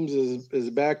teams is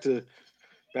back to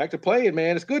playing,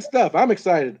 man. It's good stuff. I'm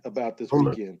excited about this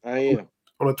weekend. I am.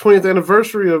 On the 20th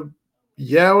anniversary of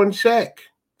Yao and Shaq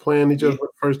playing each other for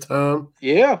the first time.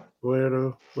 Yeah. Where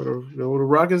the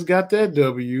Rockets got that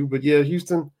W, but yeah,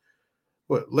 Houston.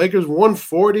 Lakers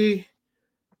 140,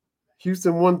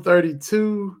 Houston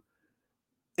 132.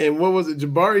 And what was it?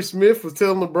 Jabari Smith was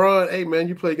telling LeBron, "Hey man,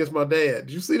 you play against my dad."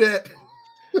 Did you see that?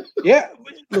 Yeah.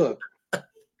 Look,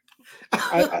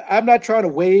 I'm not trying to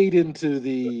wade into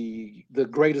the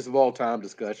greatest of all time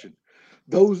discussion.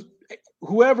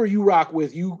 Whoever you rock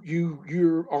with,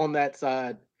 you're on that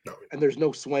side, and there's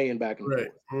no swaying back and forth.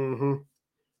 Mm-hmm.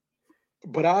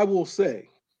 But I will say,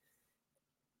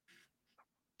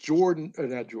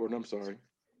 not Jordan. I'm sorry.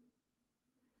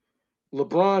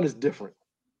 LeBron is different.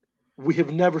 We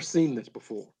have never seen this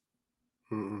before.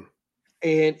 Mm-hmm.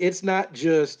 And it's not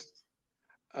just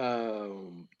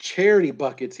charity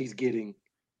buckets he's getting.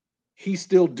 He's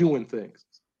still doing things.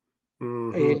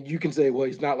 Mm-hmm. And you can say, well,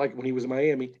 he's not like when he was in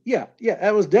Miami. Yeah,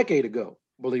 that was a decade ago,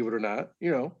 believe it or not,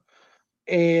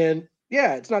 And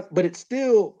yeah, it's not, but it's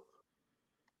still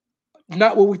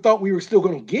not what we thought we were still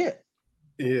going to get.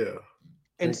 Yeah.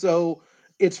 And so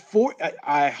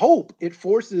I hope it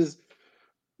forces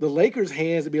the Lakers'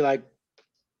 hands to be like,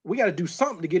 we got to do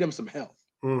something to get him some help.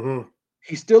 Mm-hmm.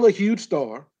 He's still a huge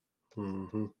star.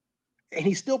 Mm-hmm. And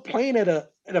he's still playing at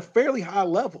a fairly high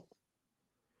level.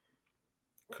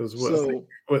 Because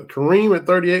Kareem at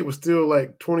 38 was still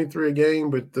like 23 a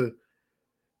game,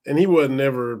 and he wasn't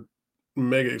never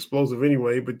mega explosive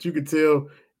anyway. But you could tell.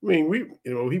 I mean,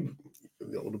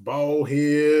 the bald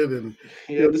head and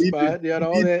the spot,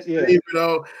 all that,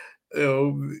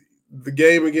 the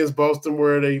game against Boston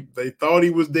where they thought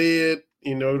he was dead.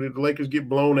 Did the Lakers get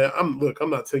blown out? I'm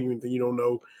not telling you anything you don't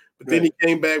know. But then he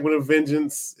came back with a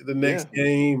vengeance the next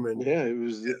game, and it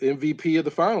was the MVP of the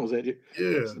finals. Yeah,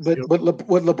 but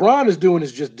what LeBron is doing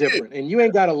is just different, and you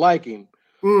ain't got to like him,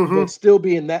 but still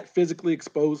being that physically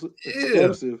explosive.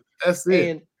 That's it.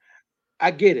 And I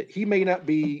get it. He may not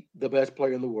be the best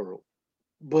player in the world,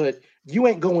 but you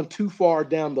ain't going too far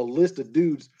down the list of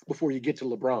dudes before you get to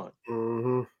LeBron.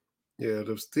 Mm-hmm. Yeah,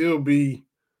 to still be.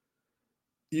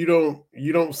 You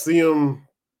don't see him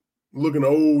looking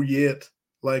old yet,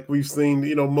 like we've seen,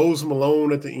 Moses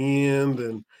Malone at the end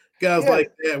and guys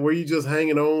like that, where you just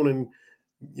hanging on and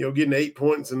getting 8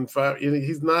 points and 5.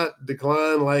 He's not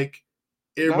declined like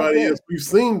everybody else we've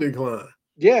seen decline.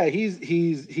 Yeah,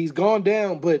 he's gone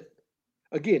down, but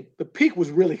again, the peak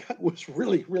was really,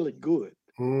 really good.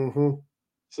 Mm-hmm.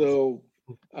 So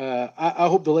I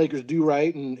hope the Lakers do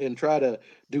right and try to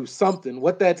do something.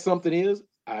 What that something is,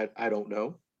 I don't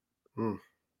know.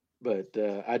 But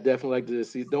I definitely like to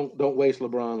see. Don't waste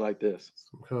LeBron like this.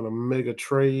 Some kind of mega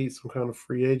trade, some kind of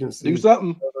free agency. Do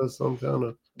something. Some kind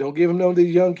of. Don't give him none of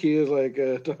these young kids like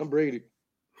Tom Brady.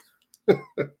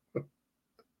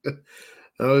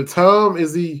 Tom,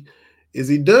 is he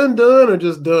done or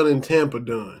just done in Tampa?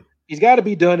 Done. He's got to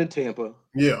be done in Tampa.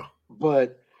 Yeah.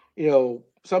 But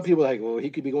some people are like, well, he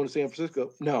could be going to San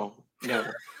Francisco. No,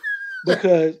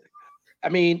 because I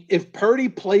mean, if Purdy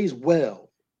plays well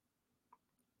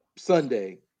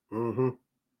Sunday, mm-hmm.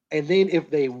 and then if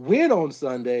they win on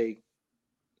Sunday,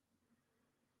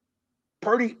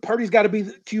 Purdy's got to be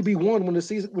the QB1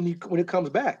 when it comes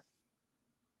back.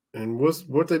 And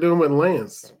what they doing with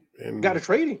Lance? And got to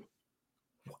trade him.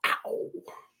 Wow.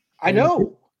 I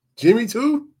know. Jimmy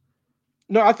too?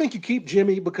 No, I think you keep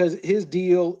Jimmy because his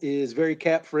deal is very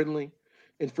cap friendly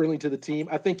and friendly to the team.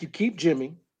 I think you keep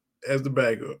Jimmy as the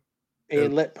backup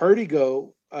and let Purdy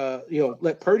go.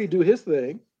 Let Purdy do his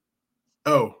thing.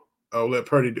 Oh, let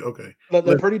Purdy do. Okay.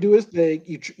 Let Purdy do his thing.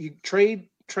 You trade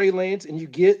Trey Lance and you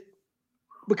get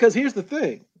because here's the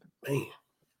thing. Man.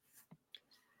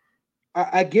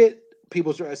 I get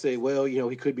people try to say, well,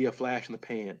 he could be a flash in the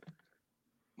pan.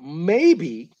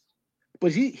 Maybe,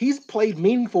 but he's played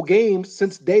meaningful games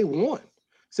since day one,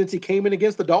 since he came in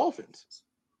against the Dolphins.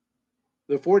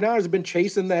 The 49ers have been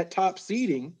chasing that top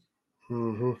seeding.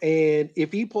 Mm-hmm. And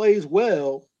if he plays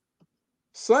well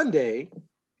Sunday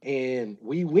and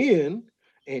we win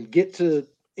and get to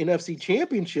NFC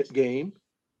Championship game,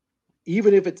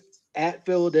 even if it's at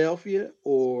Philadelphia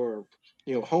or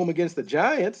home against the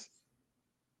Giants,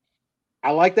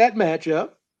 I like that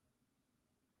matchup.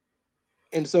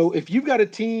 And so if you've got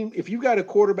a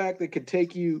quarterback that could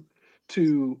take you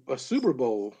to a Super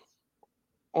Bowl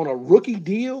on a rookie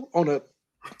deal, on a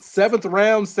 7th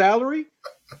round salary,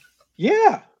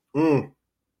 yeah. Because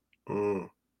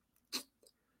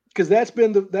that's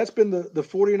been the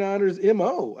 49ers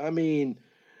MO. I mean,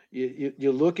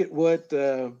 you look at what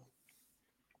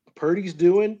Purdy's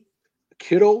doing.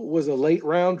 Kittle was a late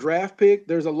round draft pick.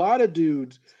 There's a lot of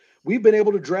dudes we've been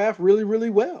able to draft really,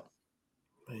 really well.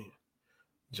 Man.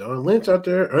 John Lynch out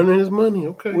there earning his money,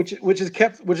 okay. Which has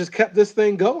kept this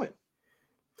thing going.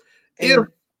 And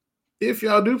if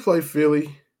y'all do play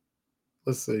Philly,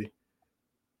 let's see.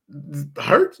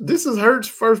 Hurts. This is Hurts'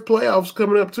 first playoffs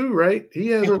coming up too, right? He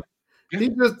hasn't. Yeah.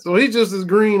 He's just as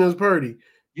green as Purdy.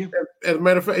 Yeah. As a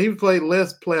matter of fact, he played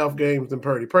less playoff games than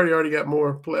Purdy. Purdy already got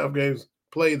more playoff games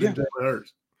played than Jalen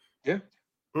Hurts. Yeah.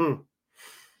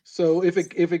 So if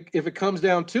it comes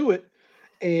down to it,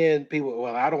 and people,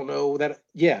 well, I don't know that.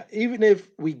 Yeah, even if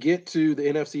we get to the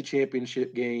NFC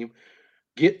Championship game,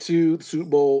 get to the Super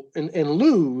Bowl, and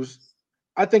lose,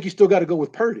 I think you still got to go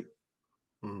with Purdy.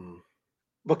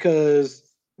 Because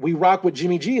we rock with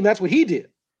Jimmy G, and that's what he did.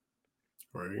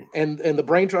 Right. And the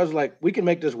brain trust was like, we can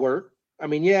make this work. I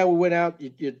mean, yeah, we went out,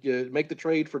 you make the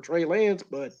trade for Trey Lance,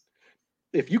 but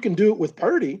if you can do it with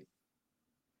Purdy,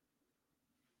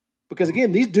 because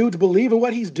again, these dudes believe in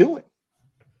what he's doing.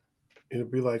 It'll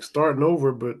be like starting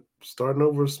over, but starting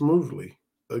over smoothly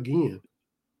again.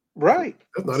 Right.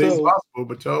 That's not impossible,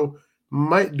 but y'all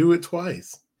might do it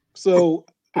twice. So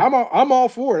I'm all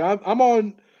for it. I'm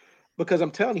on, because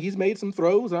I'm telling you, he's made some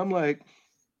throws. I'm like,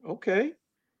 okay,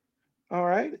 all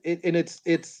right. And it's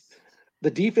the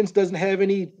defense doesn't have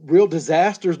any real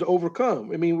disasters to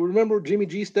overcome. I mean, remember Jimmy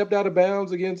G stepped out of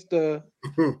bounds against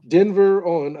Denver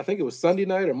on, I think it was Sunday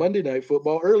night or Monday Night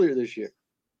Football earlier this year.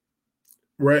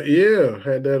 Right, yeah,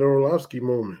 had that Orlovsky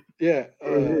moment. Yeah,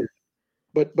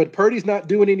 but Purdy's not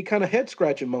doing any kind of head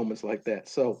scratching moments like that.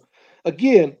 So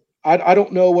again, I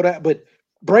don't know but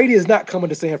Brady is not coming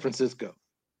to San Francisco.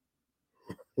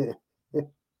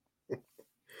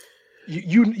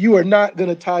 You are not going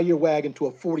to tie your wagon to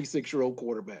a 46-year-old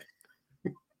quarterback.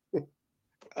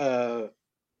 Aaron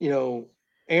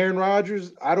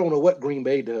Rodgers, I don't know what Green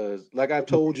Bay does. Like I've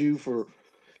told you for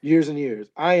years and years,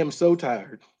 I am so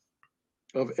tired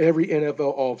of every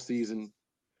NFL offseason.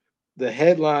 The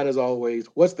headline is always,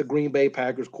 what's the Green Bay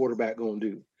Packers quarterback going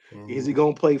to do? Is he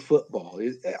going to play football?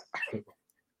 It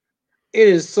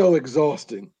is so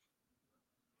exhausting.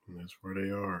 That's where they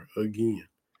are again.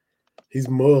 He's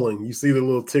mulling. You see the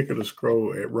little ticker to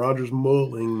scroll at Rodgers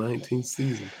mulling 19th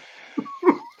season.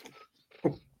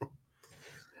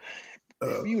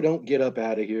 You don't get up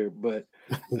out of here, but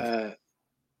I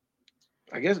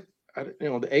guess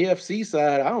the AFC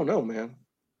side, I don't know, man.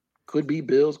 Could be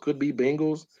Bills, could be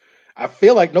Bengals. I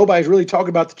feel like nobody's really talking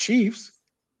about the Chiefs.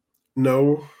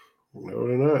 No,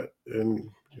 they're not. And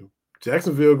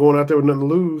Jacksonville going out there with nothing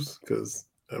to lose because,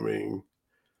 I mean,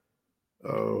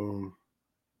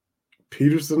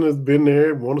 Peterson has been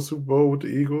there, won a Super Bowl with the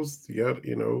Eagles. You got,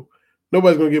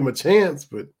 nobody's going to give him a chance,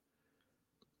 but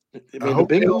I mean, the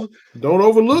Bengals don't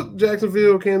overlook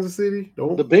Jacksonville, Kansas City.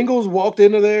 The Bengals walked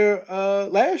into there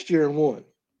last year and won.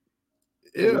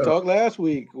 Yeah, we talked last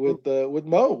week with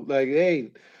Mo. Like,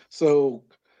 hey, so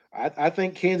I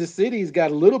think Kansas City's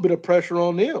got a little bit of pressure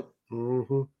on them.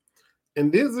 Mm-hmm.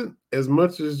 And isn't as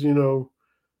much as you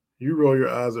roll your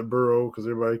eyes at Burrow because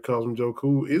everybody calls him Joe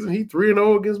Cool. Isn't he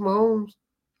 3-0 against Mahomes?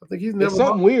 I think he's never. It's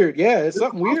something weird. Yeah, it's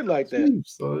something weird like that.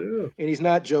 Chiefs, so yeah. And he's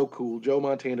not Joe Cool. Joe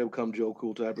Montana become Joe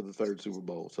Cool till after the 3rd Super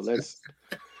Bowl. So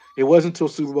it wasn't until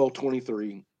Super Bowl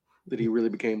 23 that he really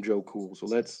became Joe Cool. So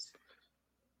let's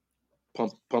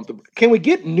pump the. Can we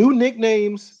get new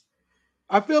nicknames?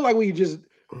 I feel like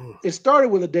it started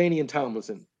with LaDainian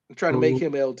Tomlinson and trying to make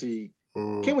him LT.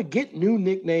 Can we get new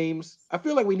nicknames? I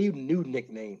feel like we need new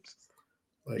nicknames.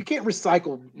 You can't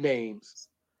recycle names.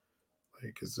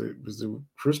 Like, is it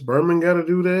Chris Berman got to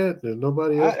do that? There's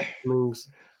nobody else.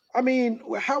 I mean,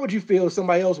 how would you feel if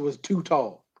somebody else was too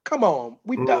tall? Come on,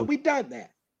 we done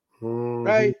that,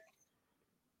 right?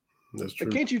 That's true.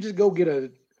 But can't you just go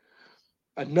get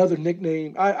another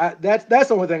nickname? That's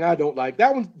the only thing I don't like.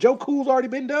 That one, Joe Cool's already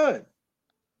been done.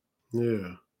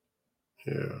 Yeah.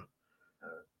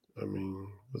 I mean,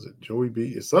 was it Joey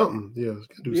B? It's something. Yeah,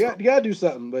 You gotta do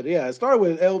something. But yeah, it started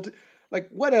with LT. Like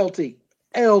what LT?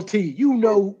 LT. You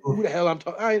know who the hell I'm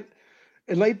talking.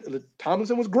 And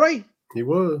Tomlinson was great. He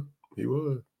was.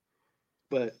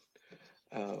 But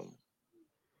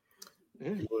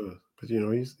He was. But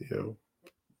he's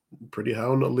pretty high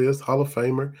on the list, Hall of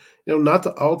Famer. Not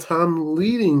the all-time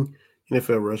leading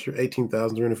NFL rusher,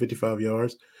 18,355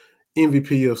 yards,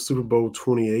 MVP of Super Bowl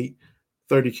 28,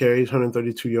 30 carries,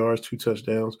 132 yards, 2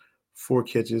 touchdowns, 4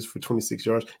 catches for 26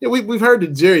 yards. Yeah, we've heard the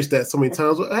Jerry stats so many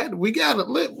times.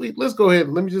 Let's go ahead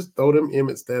and let me just throw them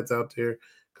Emmett stats out there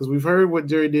because we've heard what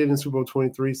Jerry did in Super Bowl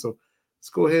 23. So let's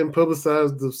go ahead and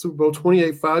publicize the Super Bowl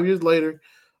 28 5 years later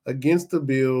against the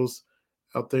Bills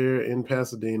out there in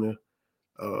Pasadena.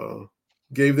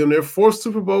 Gave them their 4th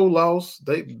Super Bowl loss.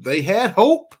 They had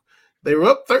hope. They were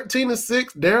up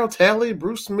 13-6. Darryl Talley,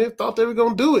 Bruce Smith thought they were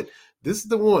going to do it. This is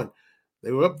the one.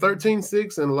 They were up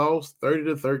 13-6 and lost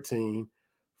 30-13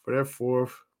 for their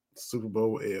 4th Super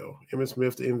Bowl L. Emmitt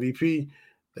Smith, the MVP,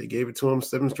 they gave it to him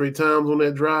 7 straight times on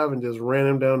that drive and just ran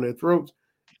him down their throats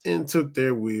and took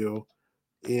their wheel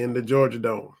in the Georgia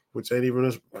Dome, which ain't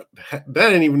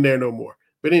even there no more.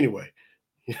 But anyway,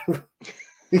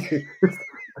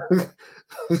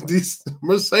 this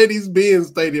Mercedes-Benz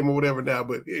Stadium or whatever now,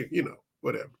 but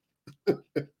whatever.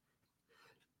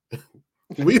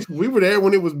 we were there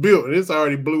when it was built, and it's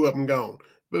already blew up and gone.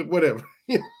 But whatever.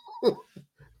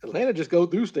 Atlanta just go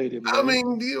through stadiums. I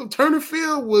mean, Turner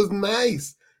Field was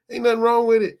nice. Ain't nothing wrong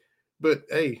with it. But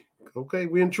hey, okay,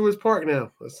 we're in Truist Park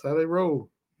now. That's how they roll.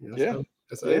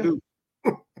 That's how they do.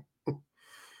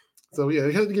 So yeah,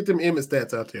 you have to get them Emmett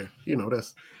stats out there.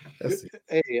 That's it.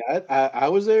 Hey, I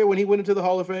was there when he went into the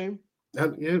Hall of Fame.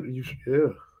 Yeah.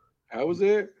 I was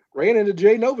there. Ran into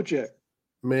Jay Novacek.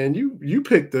 Man, you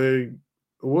picked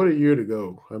what a year to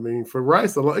go. I mean, for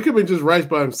Rice alone, it could be just Rice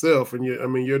by himself, and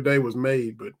your day was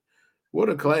made. But what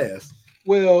a class!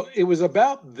 Well, it was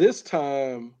about this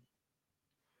time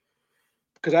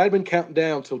because I had been counting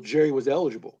down till Jerry was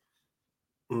eligible.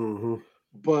 Mm-hmm.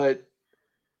 But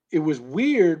it was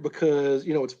weird because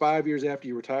it's 5 years after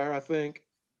you retire, I think,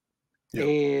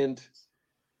 and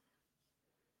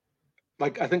I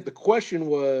think the question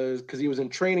was because he was in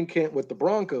training camp with the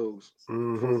Broncos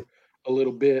for a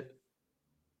little bit.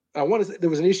 I want to say there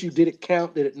was an issue. Did it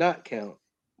count? Did it not count?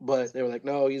 But they were like,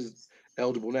 no, he's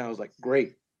eligible now. I was like,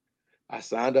 great. I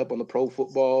signed up on the Pro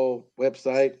Football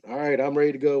website. All right, I'm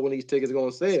ready to go when these tickets are going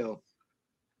to sell.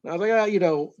 And I was like,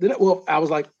 I was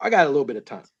like, I got a little bit of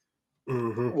time.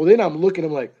 Mm-hmm. Well, then I'm looking,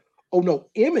 I'm like, oh no,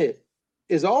 Emmett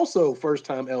is also first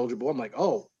time eligible. I'm like,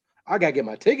 oh, I gotta get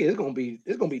my ticket. It's gonna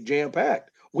be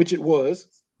jam-packed, which it was.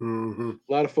 Mm-hmm.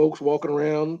 A lot of folks walking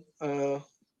around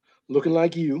looking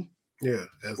like you. Yeah,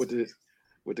 with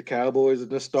the Cowboys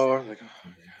and the star. Like,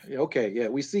 okay,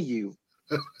 we see you.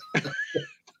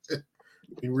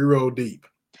 We roll deep.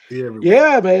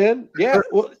 Yeah, man. Yeah.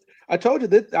 Well, I told you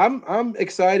that I'm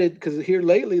excited because here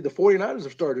lately the 49ers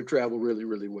have started to travel really,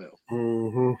 really well.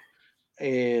 Mm-hmm.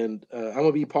 And I'm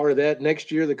gonna be part of that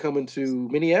next year. They're coming to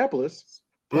Minneapolis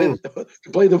to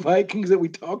play the Vikings that we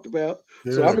talked about.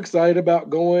 Yeah. So I'm excited about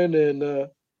going and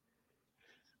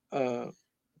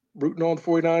rooting on the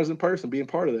 49ers in person, being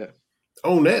part of that.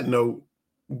 On that note,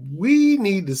 we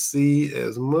need to see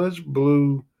as much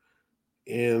blue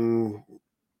in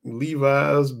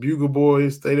Levi's, Bugle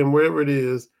Boys Stadium, wherever it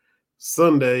is,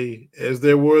 Sunday as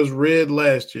there was red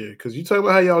last year. Because you talk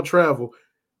about how y'all travel.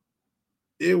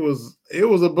 It was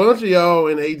a bunch of y'all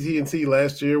in AT&T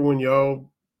last year when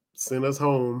y'all sent us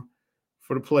home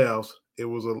for the playoffs. It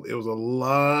was a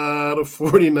lot of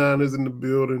 49ers in the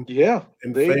building. Yeah,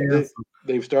 and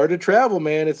they've started to travel,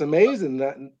 man. It's amazing.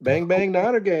 Bang bang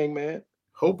Niner gang, man.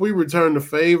 Hope we return the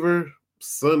favor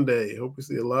Sunday. Hope we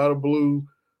see a lot of blue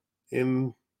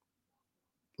in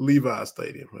Levi's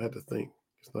Stadium. I had to think.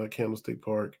 It's not Candlestick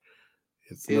Park.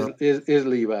 It's not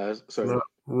Levi's. Sorry, not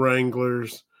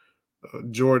Wranglers,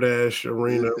 Jordache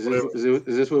Arena. Is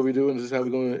this what we're doing? Is this how we're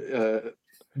going to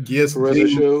yes, for the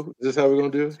show? Is this how we're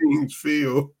going to do it? James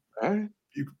Field. All right.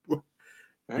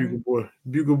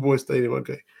 Bugle Boy Stadium.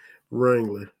 Okay.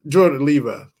 Wrangler.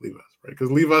 Levi's, right?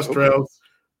 Because Levi Strauss,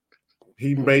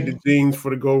 he made the jeans for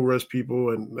the Gold Rush people,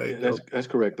 and that's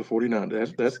correct. The 49.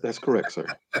 That's correct, sir.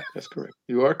 That's correct.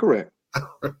 You are correct.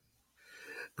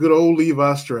 Good old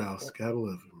Levi Strauss. Gotta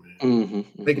love him, man.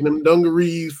 Making them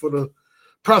dungarees for the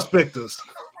prospectors.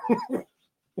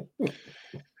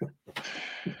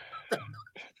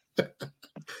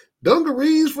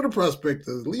 Dungarees for the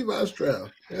prospectors. Levi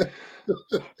Stroud.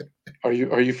 Are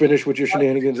you finished with your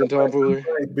shenanigans and tomfoolery?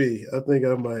 Might be. I think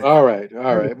I might. All right.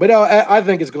 But I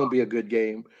think it's going to be a good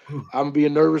game. I'm gonna be a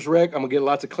nervous wreck. I'm gonna get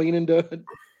lots of cleaning done.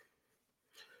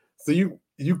 So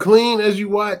you clean as you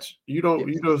watch. You don't.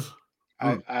 Yes. You just.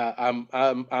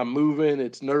 I'm moving.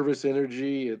 It's nervous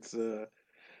energy. It's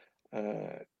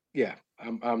yeah.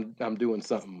 I'm doing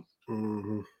something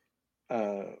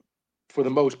for the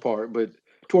most part, but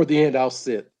toward the end I'll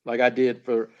sit like I did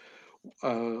for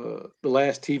the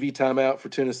last TV timeout for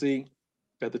Tennessee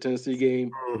at the Tennessee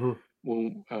game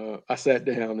when I sat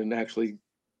down and actually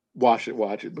watch it.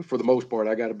 But for the most part,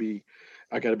 I gotta be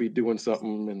doing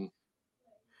something. And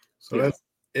so that's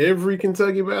every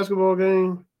Kentucky basketball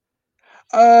game.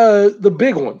 The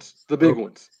big ones.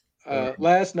 Okay.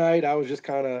 Last night I was just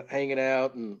kind of hanging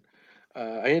out, and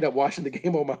I ended up watching the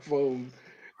game on my phone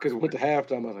because it went to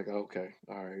halftime. I was like, okay,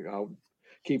 all right, I'll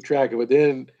keep track of it.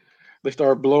 Then they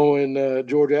started blowing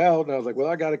Georgia out, and I was like, well,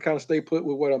 I got to kind of stay put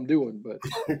with what I'm doing. But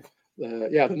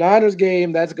yeah, the Niners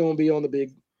game, that's going to be on the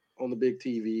big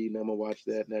TV, and I'm gonna watch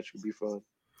that, and that should be fun.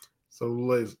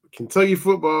 So Kentucky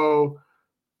football,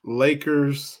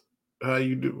 Lakers. How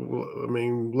you do? I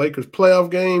mean, Lakers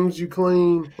playoff games you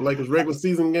clean. Lakers regular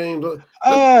season games.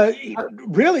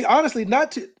 Really, honestly,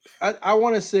 not too. I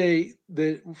want to say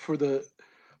that for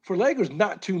Lakers,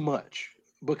 not too much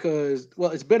because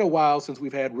it's been a while since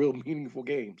we've had real meaningful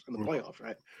games in the playoffs,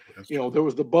 right? There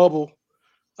was the bubble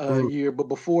year, but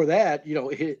before that,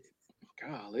 it hit.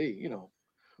 Golly,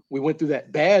 we went through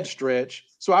that bad stretch,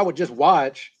 so I would just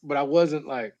watch, but I wasn't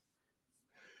like.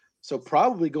 So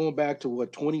probably going back to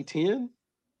 2010.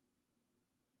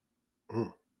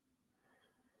 And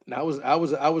I was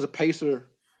a pacer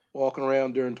walking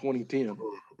around during 2010.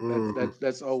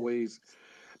 That's always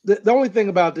the only thing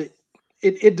about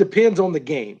it depends on the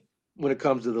game when it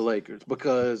comes to the Lakers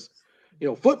because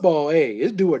football,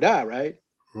 it's do or die, right?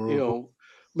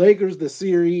 Lakers, the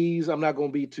series, I'm not going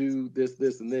to be too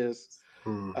this and this.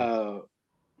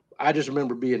 I just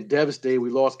remember being devastated.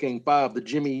 We lost game 5, the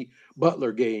Jimmy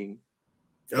Butler game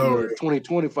in the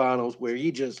 2020 finals, where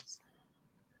he just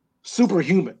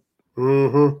superhuman.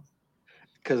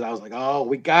 Because I was like, oh,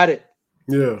 we got it.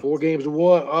 Yeah. 4 games to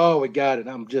 1. Oh, we got it.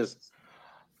 I'm just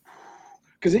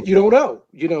because you don't know.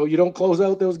 You don't close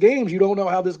out those games. You don't know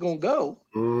how this is going to go.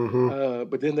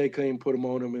 But then they came put them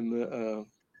on them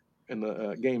in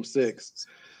the game 6.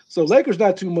 So Lakers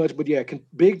not too much, but yeah,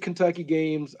 big Kentucky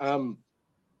games.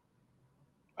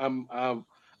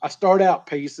 I start out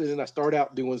pacing and I start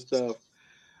out doing stuff.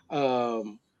 Not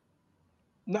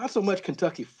so much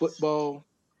Kentucky football,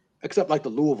 except like the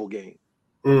Louisville game,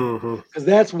 because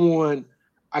that's one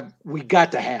we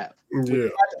got to have. Yeah,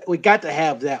 we got to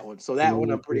have that one. So that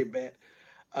one I'm pretty bad.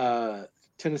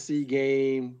 Tennessee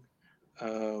game,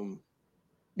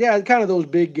 yeah, kind of those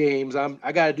big games.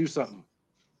 I got to do something.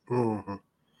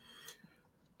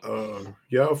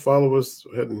 Y'all follow us,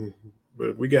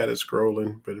 but we got it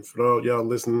scrolling. But for all y'all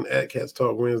listening at Cats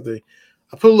Talk Wednesday,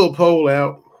 I put a little poll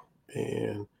out,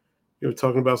 and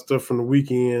talking about stuff from the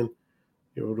weekend.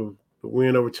 The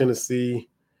win over Tennessee,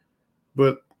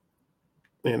 and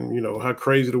how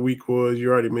crazy the week was.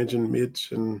 You already mentioned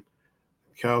Mitch and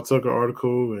Kyle Tucker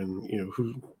article, and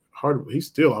he's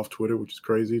still off Twitter, which is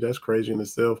crazy. That's crazy in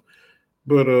itself.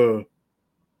 But a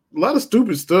lot of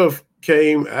stupid stuff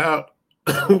came out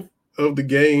of the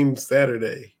game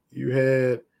Saturday. You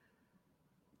had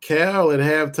Cal at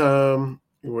halftime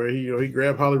where he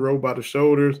grabbed Holly Rowe by the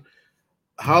shoulders.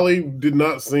 Holly did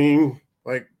not seem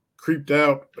like creeped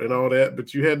out and all that,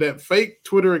 but you had that fake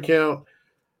Twitter account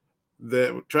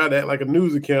that tried to act like a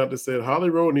news account that said Holly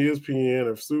Rowe and ESPN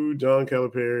have sued John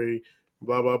Calipari,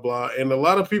 blah, blah, blah. And a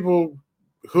lot of people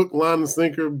hook, line, and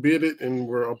sinker bid it and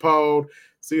were appalled.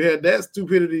 So you had that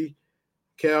stupidity,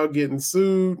 Cal getting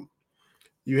sued.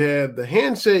 You had the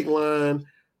handshake line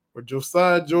where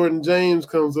Josiah Jordan James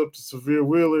comes up to Severe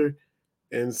Wheeler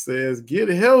and says, "Get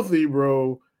healthy,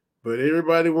 bro." But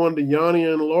everybody wanted to Yanni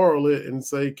and Laurel it and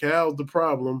say Cal's the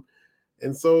problem.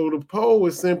 And so the poll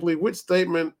was simply, which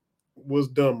statement was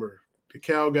dumber? The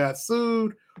Cal got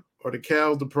sued or the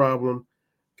Cal's the problem?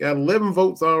 Got 11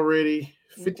 votes already.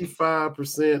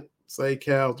 55% say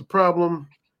Cal's the problem.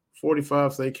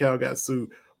 45 say Cal got sued.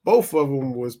 Both of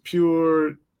them was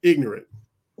pure ignorant.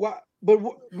 Why? But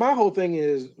my whole thing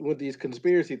is with these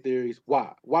conspiracy theories.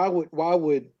 Why? Why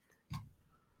would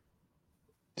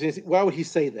he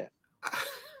say that?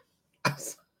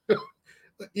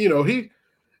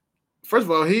 First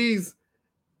of all, he's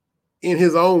in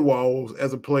his own walls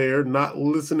as a player, not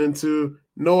listening to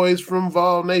noise from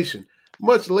Vol Nation,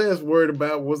 much less worried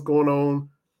about what's going on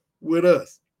with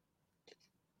us.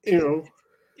 You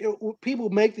people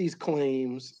make these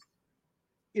claims,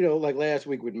 like last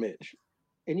week with Mitch.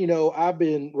 And, I've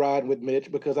been riding with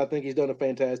Mitch because I think he's done a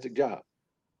fantastic job.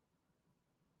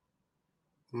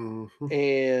 know.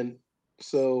 And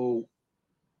so,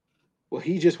 well,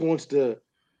 he just wants to,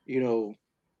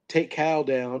 take Cal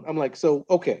down. I'm like, so,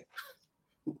 okay,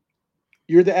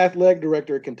 you're the athletic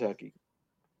director of Kentucky.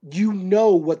 You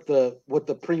know what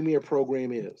the premier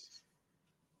program is.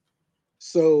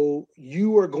 So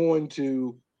you are going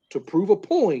to prove a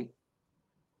point,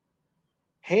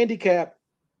 handicap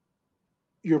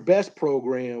your best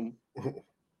program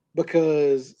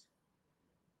because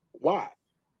why?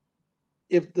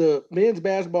 If the men's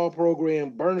basketball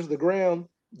program burns the ground,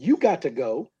 you got to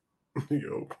go.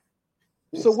 Yo.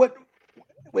 So what?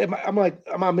 I'm like,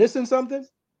 am I missing something?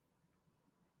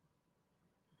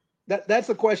 That's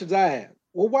the questions I have.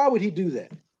 Well, why would he do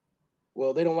that?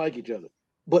 Well, they don't like each other.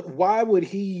 But why would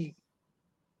he?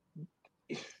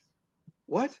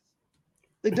 What?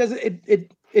 It doesn't.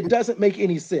 It doesn't make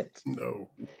any sense. No.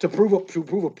 To prove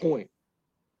a point.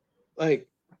 Like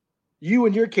you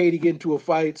and your Katie get into a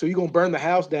fight, so you're gonna burn the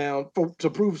house down to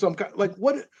prove some kind. Like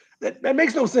what? That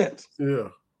makes no sense. Yeah.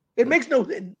 It makes no.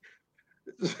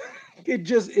 It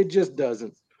just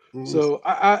doesn't. So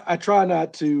I try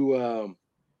not to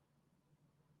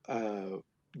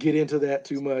get into that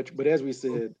too much. But as we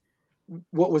said,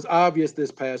 what was obvious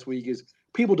this past week is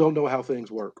people don't know how things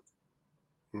work.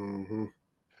 Mm-hmm.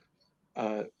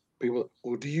 People,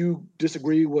 well, do you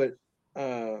disagree with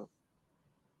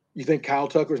you think Kyle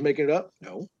Tucker's making it up?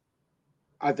 No.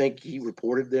 I think he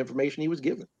reported the information he was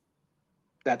given.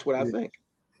 That's what I think.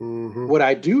 Mm-hmm. What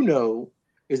I do know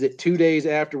is that 2 days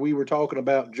after we were talking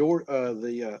about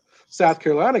the South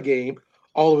Carolina game,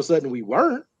 all of a sudden we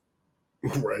weren't.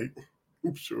 Right.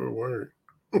 I'm sure weren't.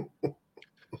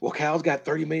 Well, Cal's got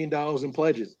 $30 million in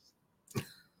pledges.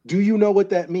 Do you know what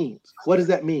that means? What does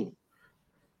that mean?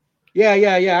 Yeah,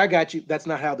 I got you. That's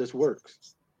not how this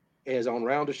works. As on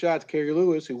Round of Shots, Kerry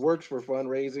Lewis, who works for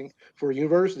fundraising for a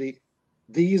university,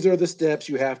 these are the steps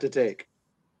you have to take.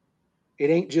 It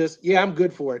ain't just, yeah, I'm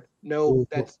good for it. No,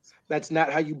 that's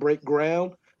not how you break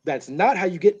ground. That's not how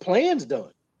you get plans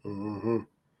done. Mm-hmm.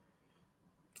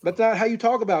 That's not how you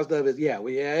talk about stuff. Is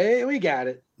we got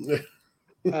it.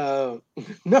 No,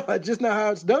 it's just not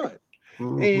how it's done.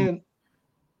 Mm-hmm.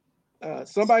 And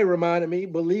somebody reminded me,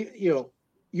 believe you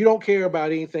don't care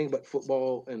about anything but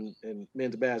football and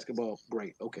men's basketball.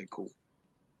 Great, okay, cool.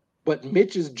 But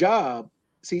Mitch's job,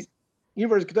 see,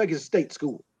 University of Kentucky is a state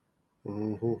school.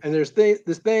 Mm-hmm. And there's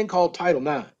this thing called Title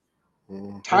IX.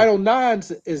 Mm-hmm. Title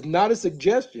IX is not a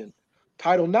suggestion.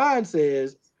 Title IX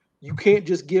says you can't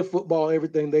just give football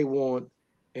everything they want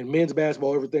and men's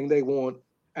basketball everything they want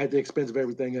at the expense of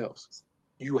everything else.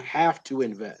 You have to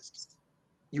invest.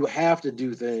 You have to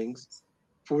do things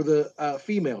for the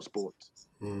female sports,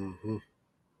 Mm-hmm.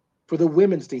 for the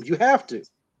women's teams. You have to.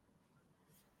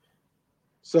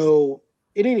 So,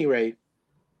 at any rate,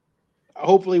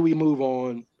 hopefully we move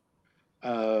on.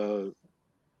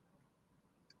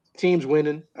 Teams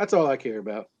winning. That's all I care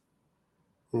about.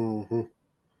 Mm-hmm.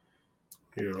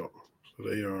 Yeah, so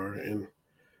they are. And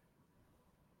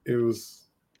it was,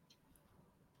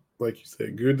 like you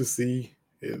said, good to see.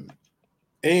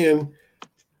 And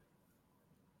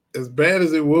as bad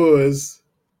as it was,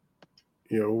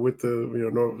 with the,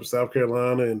 North South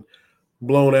Carolina and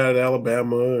blown out at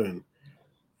Alabama and,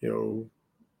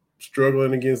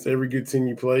 struggling against every good team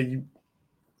you play,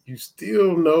 you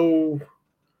still know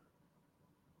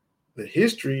the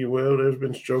history. Well, there's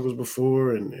been struggles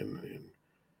before and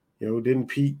didn't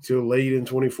peak till late in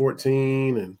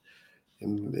 2014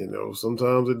 and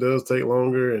sometimes it does take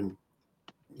longer, and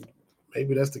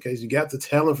maybe that's the case. You got the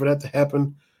talent for that to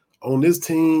happen on this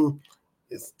team.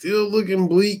 It's still looking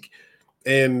bleak,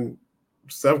 and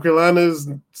South Carolina is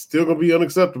still going to be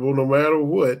unacceptable no matter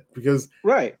what, because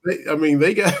right.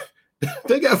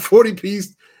 They got 40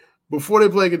 piece before they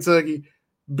play Kentucky,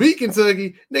 beat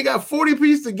Kentucky, they got 40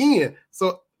 piece again.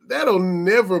 So that'll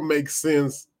never make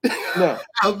sense. No,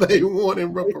 how they won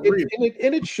in Rupp Arena.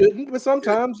 And it shouldn't, but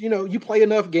sometimes you play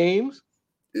enough games,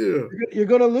 Yeah, you're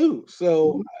gonna lose.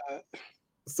 So,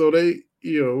 so they,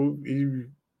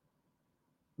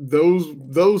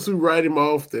 those who write him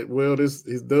off that, well, this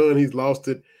is done, he's lost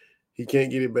it, he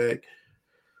can't get it back.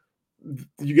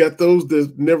 You got those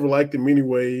that never liked him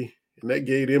anyway, and that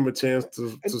gave them a chance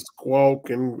to squawk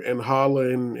and holler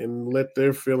and let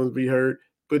their feelings be hurt.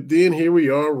 But then here we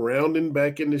are rounding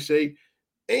back into shape.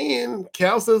 And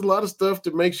Cal says a lot of stuff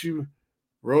that makes you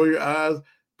roll your eyes.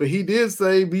 But he did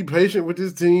say be patient with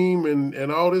his team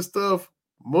and all this stuff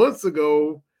months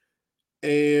ago.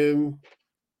 And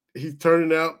he's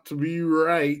turning out to be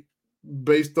right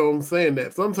based on saying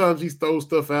that. Sometimes he throws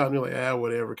stuff out and you're like,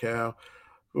 whatever, Cal.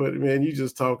 But man, you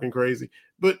just talking crazy.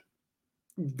 But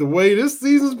the way this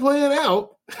season's playing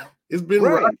out, it's been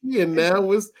rocky, and now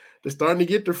they're starting to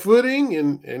get their footing,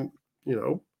 and you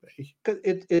know, because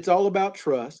it's all about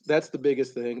trust. That's the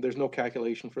biggest thing. There's no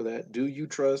calculation for that. Do you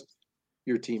trust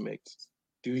your teammates?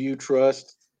 Do you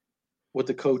trust what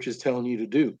the coach is telling you to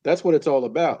do? That's what it's all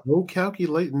about. No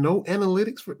calculate, no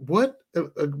analytics for what?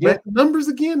 Back numbers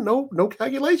again? No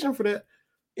calculation for that.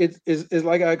 It's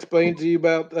like I explained to you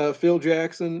about Phil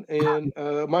Jackson and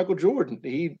Michael Jordan.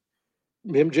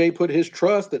 MJ put his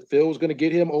trust that Phil was going to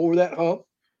get him over that hump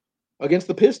against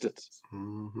the Pistons.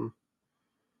 Mm-hmm.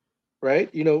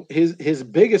 Right? You know, his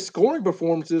biggest scoring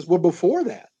performances were before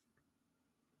that.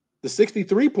 The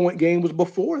 63-point game was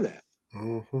before that.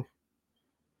 Mm-hmm.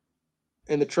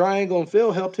 And the triangle and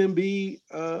Phil helped him be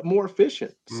more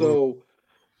efficient. So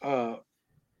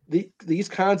these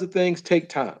kinds of things take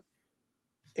time.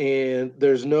 And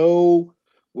there's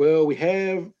we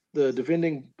have the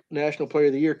defending National Player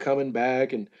of the Year coming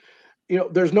back, and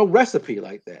there's no recipe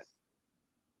like that.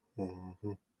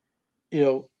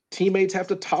 Mm-hmm. Teammates have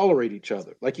to tolerate each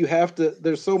other. Like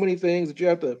there's so many things that you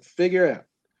have to figure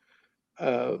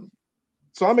out.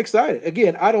 So I'm excited.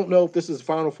 Again, I don't know if this is a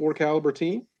Final Four caliber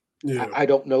team. Yeah. I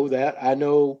don't know that. I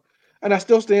know, and I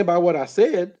still stand by what I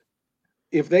said.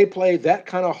 If they play that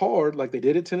kind of hard, like they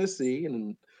did at Tennessee,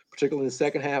 and particularly in the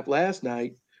second half last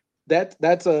night,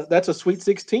 that's a Sweet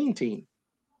 16 team.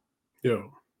 Yeah.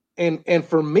 And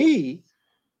for me,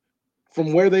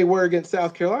 from where they were against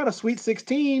South Carolina, Sweet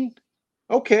 16,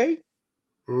 okay.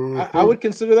 Mm-hmm. I would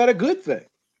consider that a good thing.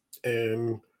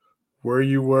 And where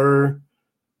you were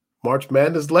March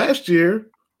Madness last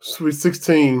year, Sweet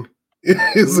 16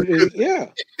 yeah.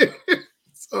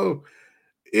 So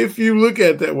if you look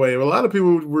at it that way, a lot of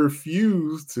people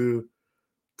refuse to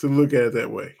look at it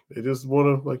that way. They just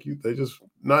want to, they just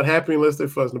not happy unless they're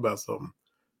fussing about something.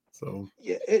 So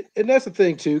yeah, and that's the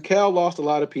thing too. Cal lost a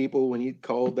lot of people when he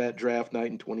called that draft night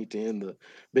in 2010 the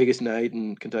biggest night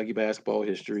in Kentucky basketball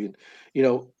history. And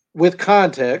with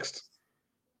context,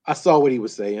 I saw what he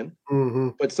was saying,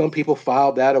 but some people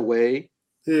filed that away,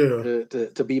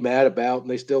 to be mad about, and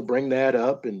they still bring that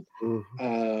up. And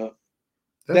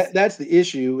that's the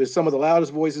issue. Is some of the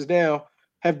loudest voices now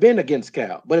have been against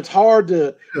Cal, but it's hard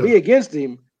to be against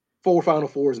him 4 Final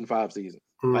Fours in 5 seasons.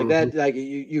 Like that, like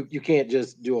you can't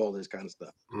just do all this kind of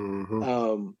stuff.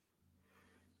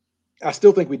 I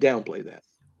still think we downplay that.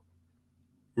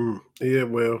 Yeah,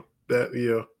 well,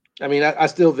 I mean, I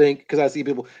still think, because I see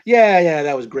people,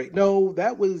 that was great. No,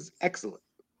 that was excellent.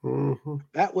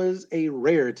 That was a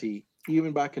rarity,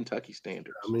 even by Kentucky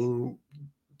standards. I mean,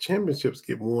 championships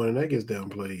get won, and that gets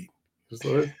downplayed.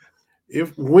 So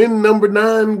if win number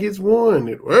 9 gets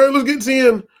won, let's get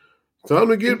 10. Time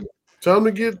to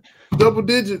get double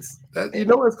digits. That's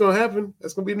going to happen.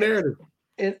 That's going to be narrative.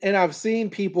 And I've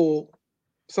seen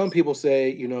some people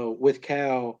say, with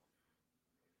Cal,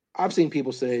 I've seen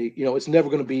people say, it's never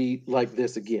going to be like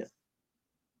this again.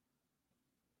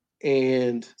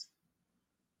 And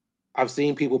I've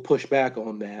seen people push back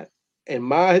on that. And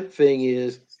my thing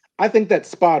is, I think that's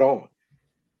spot on.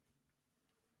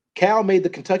 Cal made the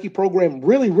Kentucky program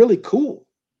really, really cool.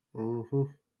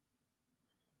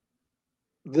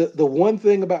 The one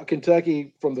thing about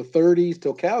Kentucky from the 30s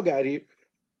till Cal got here,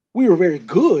 we were very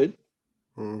good,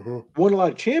 won a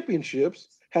lot of championships,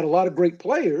 had a lot of great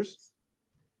players,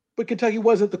 but Kentucky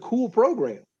wasn't the cool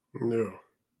program. No.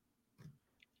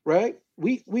 Right?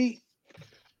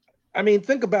 I mean,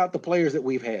 think about the players that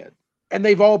we've had, and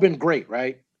they've all been great,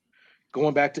 right?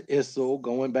 Going back to Issel,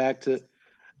 going back to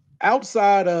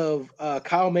outside of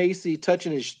Kyle Macy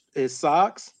touching his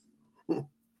socks,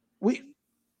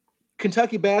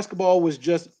 Kentucky basketball was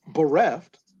just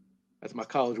bereft. That's my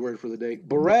college word for the day.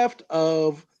 Bereft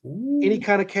of any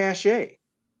kind of cachet,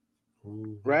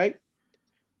 right?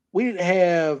 We didn't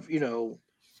have,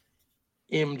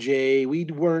 MJ. We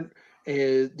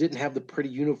didn't have the pretty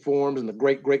uniforms and the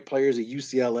great players at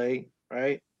UCLA,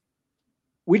 right?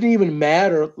 We didn't even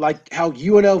matter like how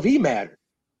UNLV mattered.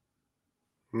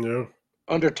 Yeah.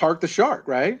 Under Tark the Shark,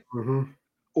 right?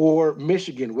 Or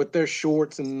Michigan with their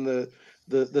shorts and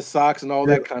the socks and all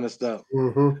that kind of stuff.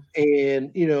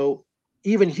 And,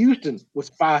 even Houston was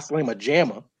Phi Slama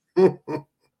Jamma.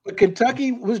 But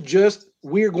Kentucky was just,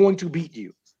 we're going to beat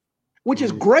you, which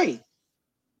is great.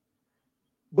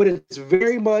 But it's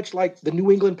very much like the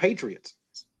New England Patriots.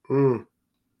 The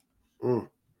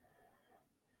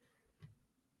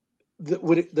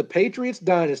Patriots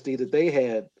dynasty that they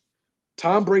had,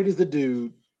 Tom Brady's the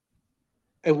dude.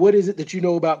 And what is it that you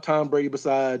know about Tom Brady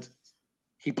besides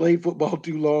he played football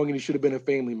too long and he should have been a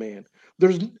family man?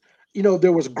 There's,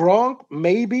 there was Gronk,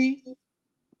 maybe,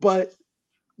 but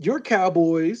your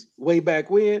Cowboys way back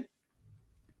when,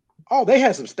 they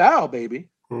had some style, baby.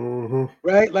 Mm-hmm.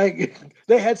 Right? Like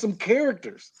they had some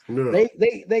characters. Yeah.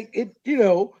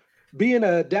 Being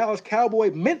a Dallas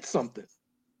Cowboy meant something.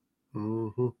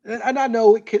 Mm-hmm. And I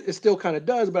know it still kind of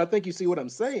does, but I think you see what I'm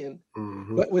saying.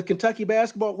 Mm-hmm. But with Kentucky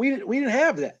basketball, we didn't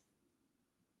have that.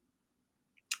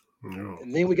 No.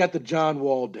 And then we got the John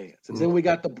Wall dance, and then we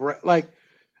got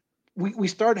we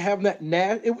started having that.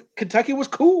 Kentucky was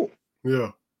cool.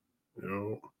 Yeah.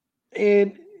 Yeah.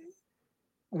 And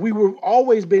we were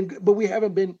always been, but we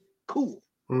haven't been cool.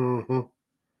 Mm-hmm.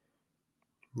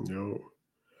 No.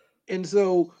 And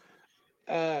so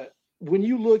when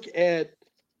you look at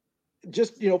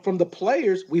just, from the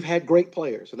players, we've had great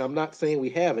players. And I'm not saying we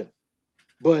haven't,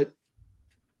 but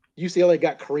UCLA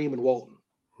got Kareem and Walton.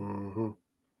 Mm-hmm.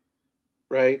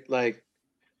 Right? Like,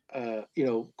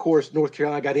 of course, North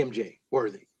Carolina got MJ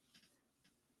Worthy.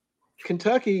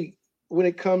 Kentucky, when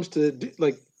it comes to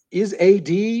is AD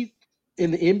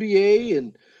in the NBA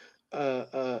and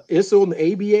Issel in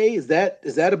the ABA, is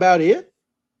that about it?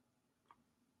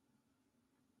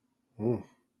 Mm.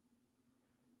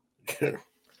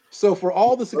 So for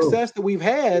all the success that we've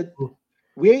had,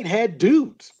 we ain't had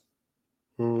dudes.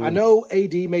 I know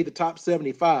AD made the top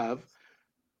 75,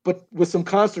 but with some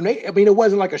consternation. I mean, it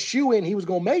wasn't like a shoe-in. He was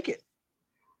going to make it.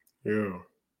 Yeah.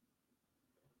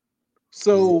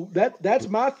 So that's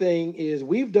my thing is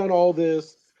we've done all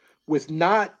this with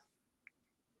not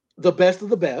the best of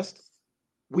the best.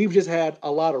 We've just had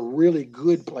a lot of really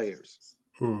good players.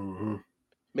 Mm-hmm.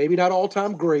 Maybe not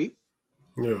all-time great.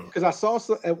 Yeah. Because I saw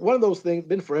one of those things,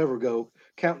 been forever ago,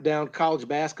 count down college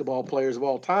basketball players of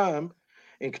all time,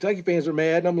 and Kentucky fans are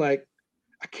mad. And I'm like,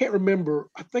 I can't remember.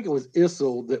 I think it was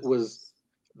Issel that was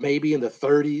maybe in the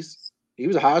 30s. He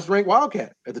was a highest ranked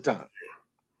Wildcat at the time.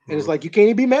 And it's like, you can't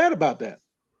even be mad about that.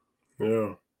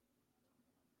 Yeah.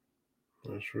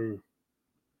 That's true.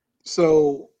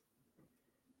 So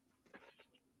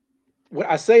when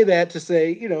I say that to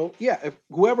say, if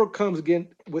whoever comes again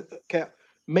with Cal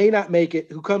may not make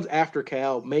it, who comes after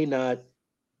Cal may not.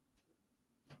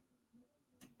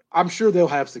 I'm sure they'll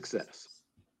have success.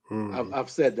 I've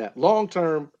said that. Long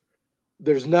term,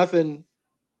 there's nothing.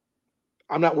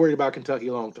 I'm not worried about Kentucky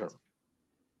long term.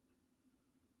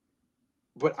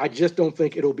 But I just don't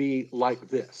think it'll be like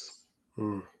this.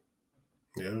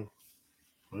 Yeah.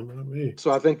 Might not be.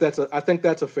 So I think that's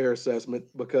a fair assessment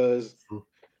because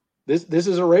this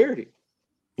is a rarity.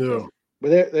 Yeah. So,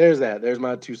 but there's that. There's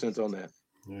my 2 cents on that.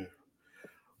 Yeah.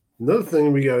 Another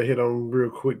thing we got to hit on real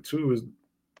quick too is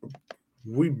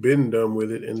we've been done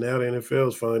with it, and now the NFL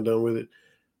is finally done with it.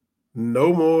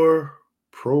 No more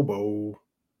Pro Bowl,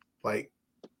 like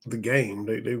the game.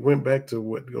 They went back to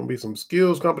what going to be some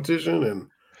skills competition and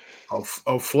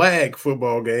a flag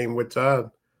football game, which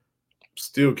I'm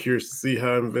still curious to see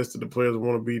how invested the players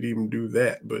want to be to even do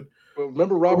that. But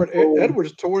remember, Robert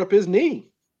Edwards tore up his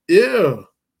knee. Yeah.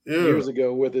 Years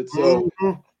ago with it. So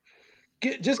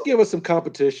just give us some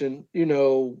competition.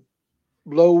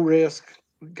 Low risk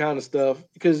kind of stuff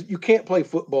because you can't play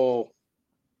football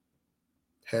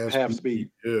half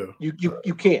speed. Yeah,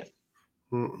 you can't.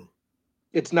 Mm-mm.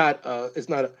 It's not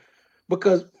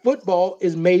because football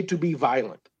is made to be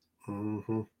violent,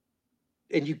 and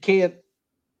you can't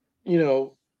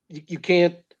you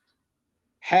can't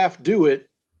half do it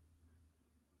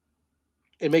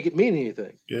and make it mean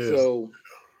anything. Yes. So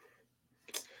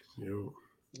yeah.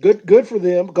 Good for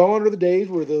them. Gone are the days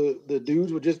where the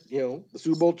dudes would just, the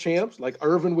Super Bowl champs, like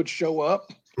Irvin would show up,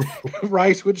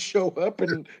 Rice would show up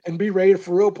and be ready to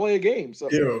for real play a game. So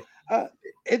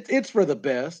it's for the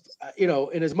best,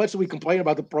 and as much as we complain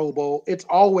about the Pro Bowl, it's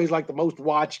always like the most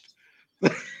watched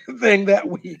thing that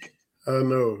week. I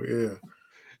know. Yeah.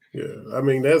 Yeah. I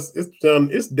mean,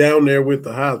 it's down there with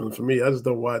the Heisman for me. I just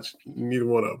don't watch neither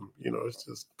one of them. It's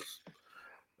just,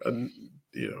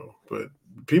 but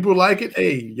people like it.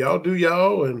 Hey, y'all do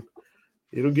y'all, and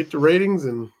it'll get the ratings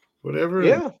and whatever.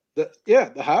 Yeah, the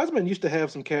Heisman used to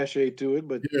have some cachet to it,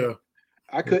 but yeah,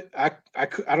 I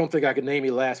don't think I could name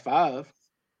you last 5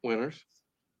 winners.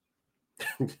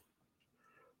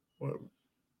 What?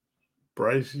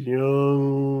 Bryce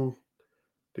Young,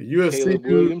 the USC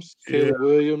Caleb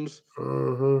Williams.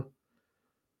 Uh-huh.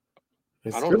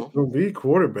 It's I don't know. Gonna be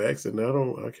quarterbacks, and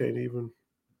I can't even.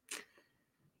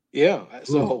 Yeah,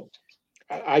 so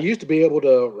I used to be able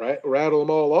to rattle them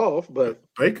all off, but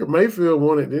Baker Mayfield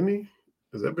won it, didn't he?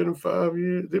 Has that been in 5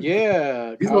 years?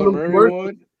 Yeah, he's Kyler Murray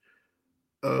won.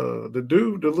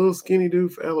 The little skinny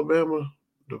dude for Alabama.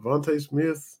 Devontae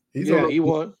Smith. He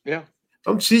won. Yeah.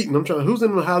 I'm cheating. I'm trying. Who's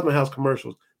in the House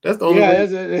commercials? That's the only Yeah,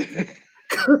 way.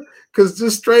 Because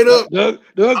just straight up, Doug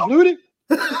Flutie.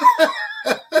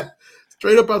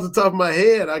 straight up out the top of my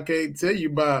head, I can't tell you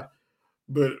by.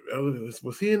 But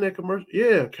was he in that commercial?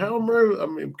 Yeah, Callum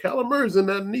Murray's in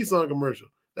that Nissan commercial.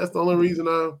 That's the only reason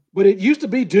I. But it used to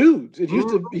be dudes. It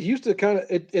used to kind of.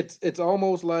 It's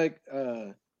almost like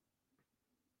the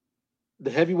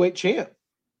heavyweight champ.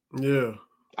 Yeah.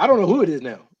 I don't know who it is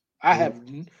now. I have.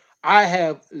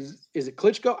 Is it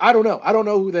Klitschko? I don't know. I don't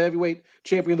know who the heavyweight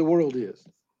champion of the world is.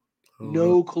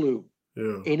 No clue.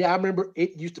 Yeah. And I remember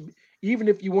it used to be, even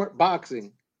if you weren't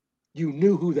boxing, you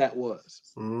knew who that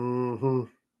was. Mm-hmm.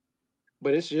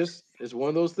 But it's one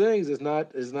of those things. It's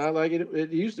not like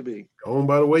it used to be. Going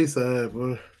by the wayside,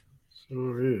 boy.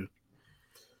 Sure is.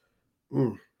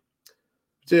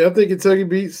 Yeah, I think Kentucky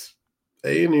beats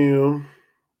A&M.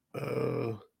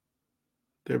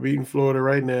 They're beating Florida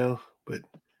right now, but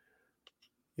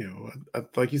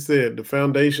like you said, the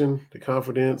foundation, the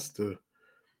confidence,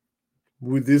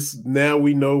 with this now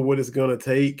we know what it's gonna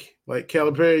take. Like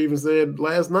Calipari even said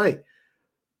last night,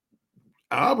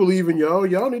 I believe in y'all.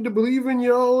 Y'all need to believe in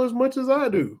y'all as much as I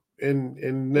do.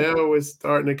 And now it's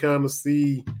starting to kind of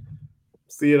see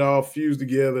it all fused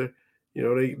together.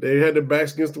 They had their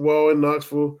backs against the wall in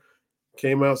Knoxville,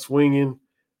 came out swinging.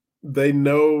 They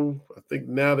know. I think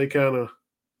now they kind of.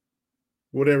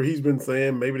 Whatever he's been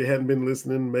saying, maybe they hadn't been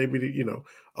listening. Maybe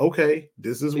okay,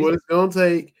 this is what it's gonna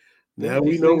take. Now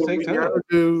we know what we gotta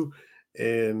do,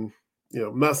 and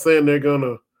I'm not saying they're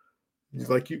gonna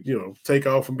take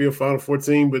off and be a Final Four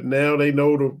team, but now they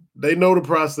know the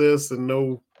process and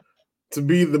know to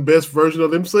be the best version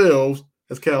of themselves,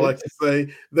 as Cal likes to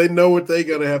say. They know what they're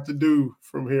gonna have to do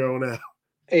from here on out.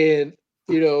 And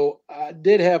I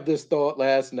did have this thought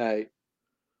last night.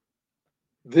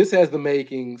 This has the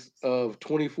makings of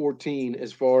 2014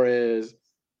 as far as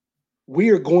we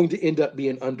are going to end up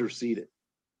being underseeded.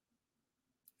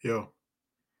 Yeah.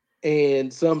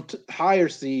 And some higher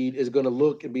seed is going to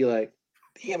look and be like,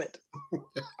 damn it.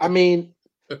 I mean,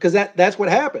 because that's what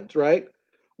happens, right?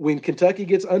 When Kentucky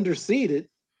gets underseeded,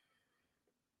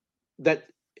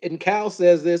 and Cal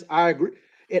says this, I agree.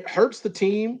 It hurts the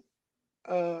team,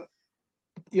 that's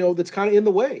kind of in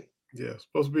the way. Yeah, it's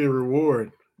supposed to be a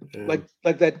reward. Yeah. Like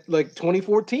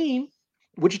 2014,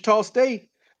 Wichita State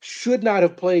should not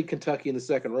have played Kentucky in the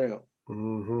second round.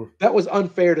 Mm-hmm. That was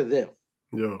unfair to them.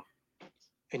 Yeah.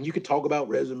 And you could talk about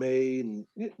resume and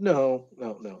no.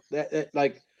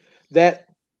 That.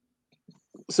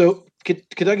 So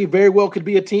Kentucky very well could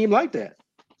be a team like that.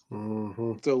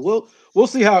 Mm-hmm. So we'll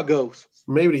see how it goes.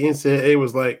 Maybe the NCAA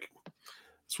was like,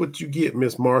 "That's what you get,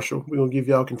 Miss Marshall. We're gonna give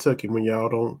y'all Kentucky when y'all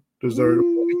don't deserve it."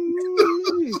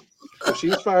 Well, she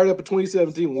was fired up in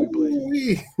 2017 when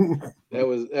we played. That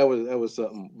was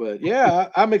something. But yeah,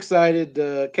 I'm excited.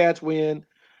 Cats win.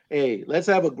 Hey, let's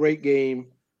have a great game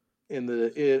in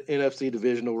the NFC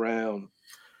divisional round.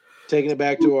 Taking it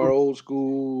back to our old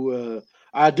school.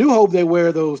 I do hope they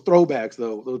wear those throwbacks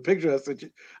though. Those pictures I sent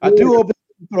you. I do hope they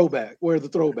wear the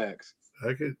throwbacks.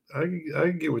 I could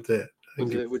get with that.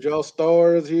 With y'all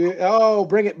stars here. Oh,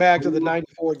 bring it back to the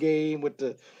 94 game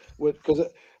because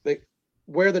they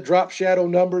wear the drop shadow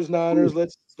numbers, Niners.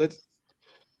 Let's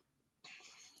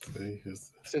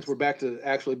since we're back to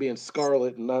actually being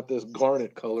scarlet and not this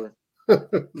garnet color.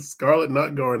 Scarlet,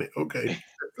 not garnet. Okay.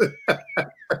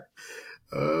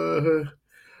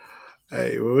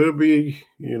 Hey, well, it'll be,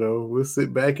 we'll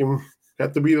sit back and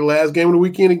have to be the last game of the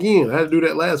weekend again. I had to do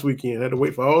that last weekend. I had to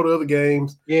wait for all the other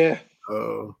games. Yeah.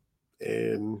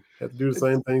 And have to do the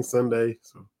same thing Sunday.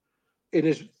 So it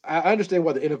is. I understand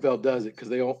why the NFL does it because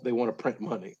they want to print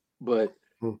money, but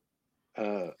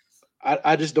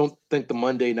I just don't think the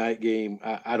Monday night game.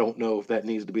 I don't know if that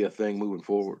needs to be a thing moving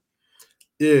forward.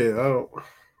 Yeah, I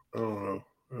don't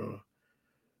know.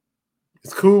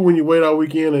 It's cool when you wait all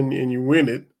weekend and you win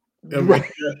it. I mean,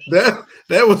 right.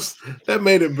 That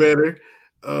made it better.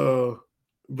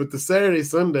 But the Saturday,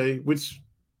 Sunday, which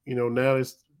now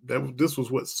this was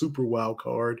what super wild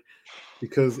card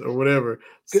because or whatever.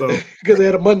 So because they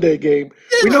had a Monday game.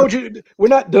 Yeah. We know we're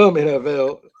not dumb,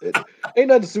 NFL. Ain't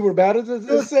nothing super about it. It's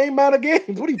the same amount of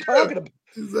games. What are you talking about?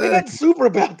 Exactly. Ain't nothing super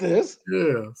about this.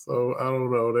 Yeah. So I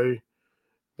don't know.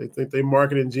 They think they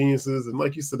marketing geniuses, and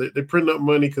like you said, they print up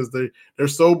money because they're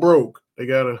so broke. They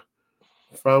gotta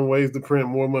find ways to print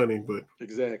more money. But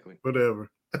exactly,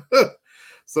 whatever.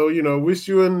 So wish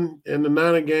you and the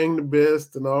Niner gang the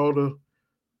best, and all the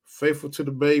faithful to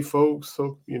the Bay folks.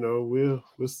 So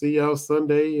we'll see y'all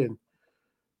Sunday and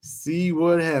see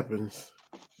what happens.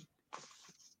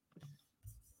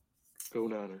 Go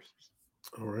Niners.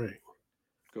 All right.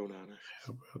 Go Niners.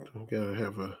 How about we gotta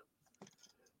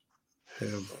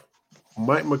have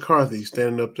Mike McCarthy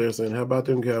standing up there saying, "How about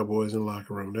them Cowboys in the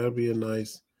locker room?" That'd be a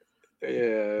nice.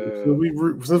 Yeah.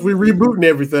 Since we rebooting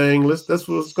everything, let's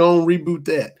go and reboot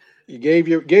that. You gave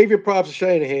your props to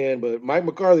Shanahan, but Mike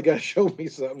McCarthy got to show me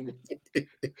something.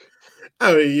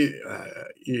 I mean,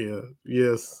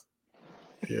 yes,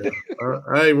 yeah.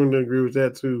 I even agree with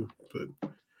that too. But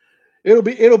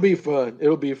It'll be fun.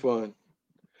 It'll be fun.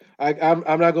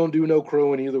 I'm not gonna do no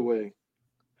crowing either way.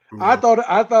 I thought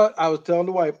I was telling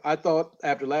the wife. I thought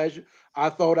after last year, I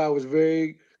thought I was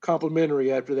very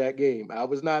complimentary after that game. I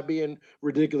was not being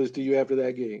ridiculous to you after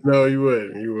that game. no, you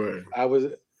wouldn't. You wouldn't. I was.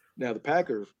 Now the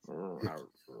Packers.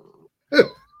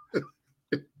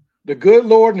 The good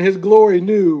Lord in his glory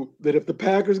knew that if the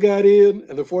Packers got in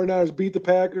and the 49ers beat the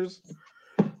Packers,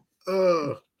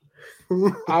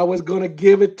 I was going to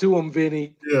give it to him,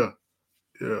 Vinny. Yeah.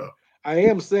 I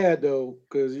am sad, though,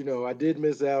 because, I did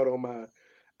miss out on my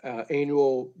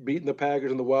annual beating the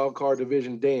Packers in the wild card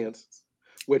division dance,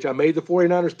 which I made the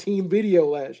 49ers team video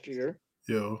last year.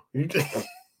 Yo.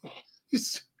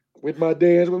 With my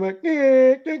dance, with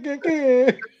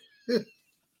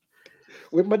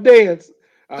my dance.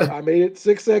 I made it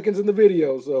 6 seconds in the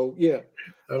video, so yeah.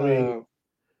 I mean,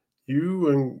 you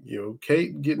and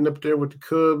Kate getting up there with the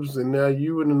Cubs, and now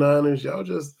you and the Niners, y'all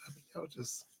just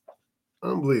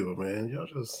unbelievable, man. Y'all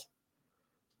just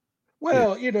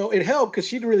it helped because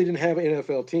she really didn't have an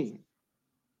NFL team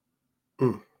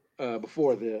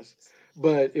before this,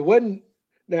 but it wasn't.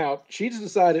 Now she just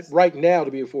decided right now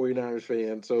to be a 49ers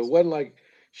fan, so it wasn't like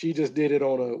she just did it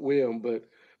on a whim. But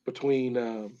between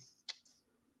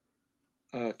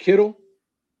Kittle.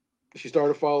 She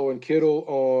started following Kittle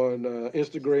on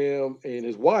Instagram, and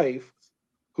his wife,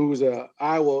 who's a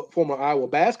former Iowa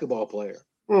basketball player.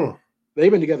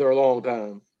 They've been together a long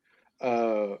time.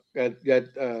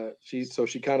 She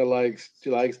kind of likes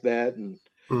that, and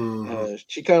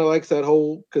she kind of likes that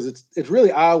whole because it's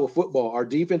really Iowa football. Our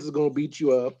defense is going to beat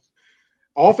you up.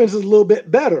 Offense is a little bit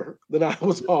better than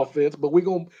Iowa's offense, but we're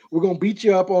gonna beat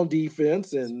you up on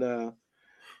defense, and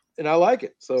I like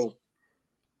it. So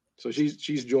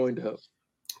she's joined up.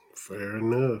 Fair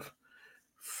enough.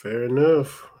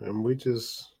 And we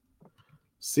just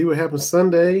see what happens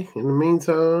Sunday. In the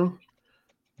meantime,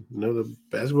 another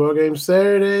basketball game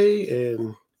Saturday,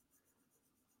 and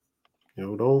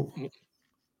don't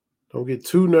get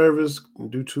too nervous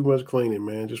and do too much cleaning,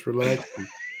 man. Just relax.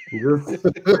 You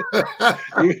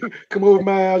come over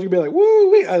my house, you'll be like,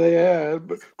 woo, yeah,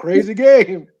 crazy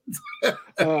game.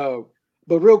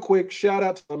 But real quick, shout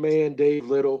out to my man Dave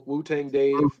Little, Wu-Tang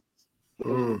Dave.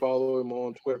 Follow him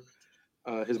on Twitter.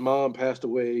 His mom passed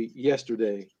away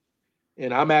yesterday,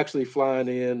 and I'm actually flying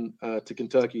in to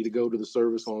Kentucky to go to the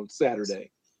service on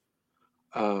Saturday.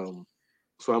 So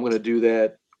I'm going to do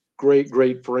that.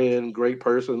 Great friend, great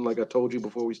person. Like I told you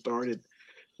before we started,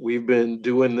 we've been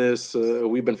doing this.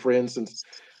 We've been friends since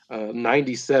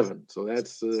 '97, so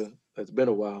that's been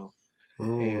a while.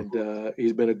 And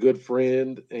he's been a good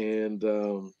friend, and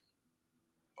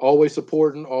always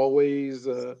supporting, always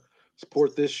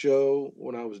support this show.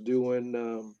 When I was doing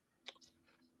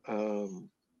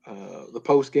the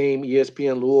post game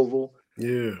ESPN Louisville,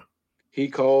 he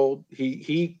called.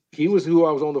 He was who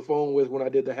I was on the phone with when I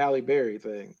did the Halle Berry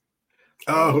thing.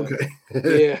 Oh,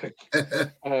 okay.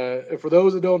 Yeah. For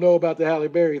those that don't know about the Halle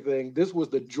Berry thing, this was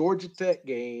the Georgia Tech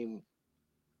game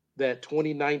that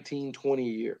 2019-20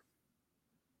 year.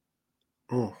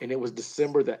 And it was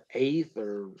December the 8th,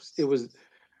 or it was,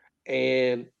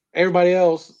 and everybody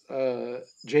else,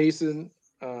 Jason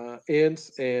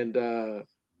Ince and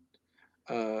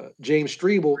James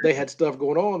Strebel, they had stuff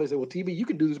going on. They said, well, TB, you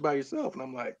can do this by yourself. And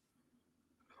I'm like,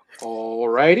 all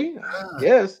righty, I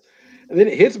guess. And then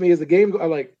it hits me as the game goes.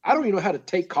 I'm like, I don't even know how to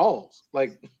take calls.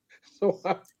 Like,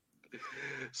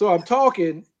 so I'm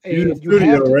talking, and you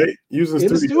have to, right? In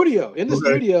the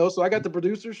studio. So I got the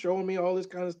producer showing me all this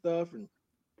kind of stuff, and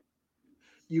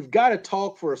you've got to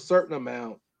talk for a certain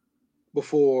amount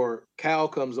before Cal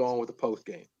comes on with the post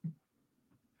game.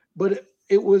 But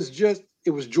it was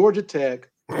Georgia Tech.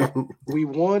 We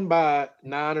won by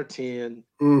 9 or 10.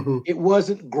 It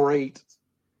wasn't great.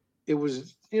 It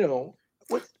was,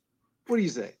 what do you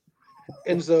say?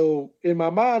 And so in my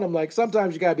mind, I'm like,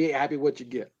 sometimes you got to be happy with what you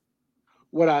get.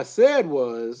 What I said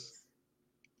was,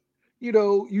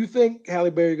 you think Halle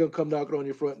Berry going to come knocking on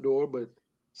your front door, but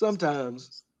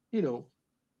sometimes,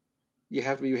 you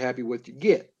have to be happy with what you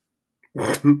get.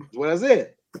 That's what I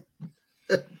said.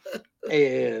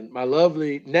 And my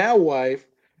lovely now wife,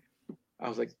 I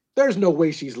was like, there's no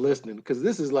way she's listening, because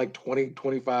this is like 20,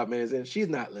 25 minutes in. She's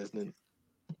not listening.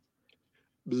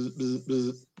 bzz, bzz,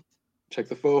 bzz. Check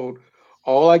the phone.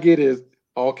 All I get is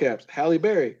all caps. Halle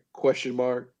Berry, question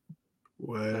mark.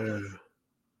 Wow.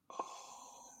 Oh.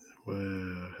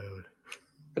 Wow.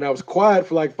 And I was quiet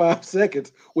for like 5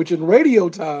 seconds, which in radio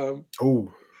time,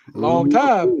 Oh. long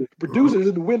time. Producers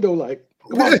in the window like,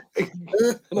 come on.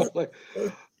 And I'm like,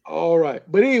 all right.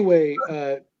 But anyway,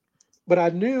 but I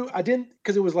knew I didn't,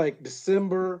 because it was like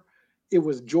December. It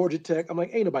was Georgia Tech. I'm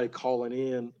like, ain't nobody calling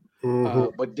in.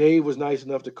 But Dave was nice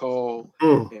enough to call,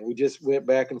 and we just went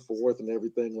back and forth and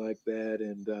everything like that.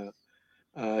 And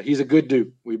he's a good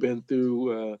dude. We've been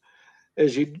through,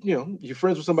 as you're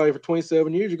friends with somebody for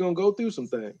 27 years, you're gonna go through some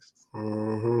things.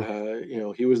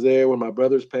 He was there when my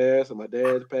brothers passed and my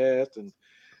dad passed, and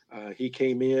he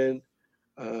came in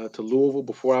to Louisville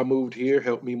before I moved here,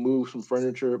 helped me move some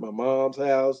furniture at my mom's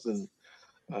house, and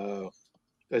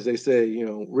as they say,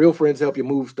 real friends help you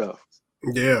move stuff.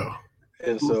 Yeah.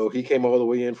 And so he came all the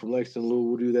way in from Lexington,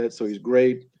 Louisville, to do that. So he's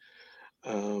great.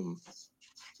 And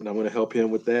I'm going to help him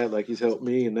with that, like he's helped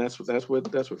me, and that's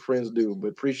what friends do. But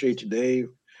appreciate you, Dave,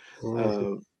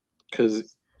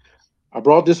 because I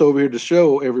brought this over here to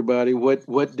show everybody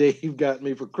what Dave got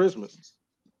me for Christmas.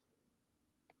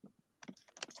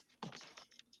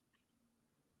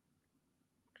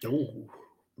 Oh,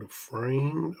 the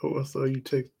frame. Oh, I saw you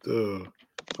take the.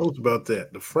 Tell us about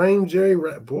that. The frame, Jerry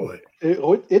Rat boy.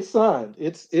 It's signed.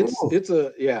 It's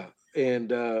a yeah.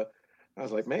 And I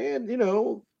was like, man,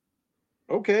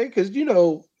 okay, because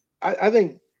I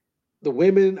think the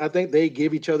women, I think they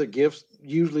give each other gifts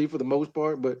usually for the most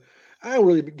part, but I don't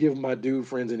really give my dude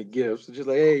friends any gifts. It's just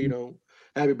like, hey,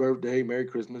 happy birthday, Merry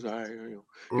Christmas. All right,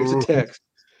 here's a text.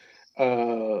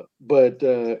 But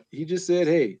he just said,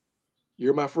 hey,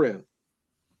 you're my friend.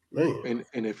 Man.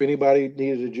 And if anybody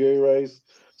needed a Jerry Rice,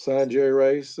 signed Jerry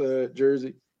Rice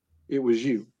jersey, it was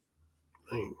you.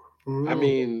 Man. I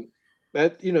mean,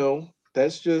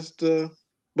 that's just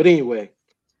but anyway,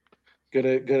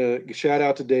 gonna shout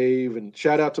out to Dave and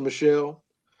shout out to Michelle.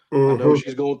 I know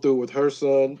she's going through with her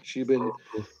son. She's been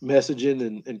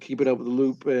messaging and keeping up with the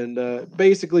loop. And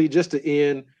basically, just to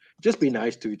end, just be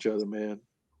nice to each other, man.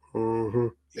 I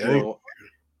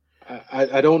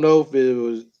don't know if it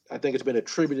was. I think it's been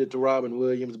attributed to Robin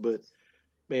Williams, but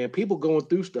man, people going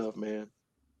through stuff, man.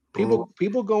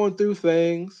 People going through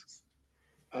things,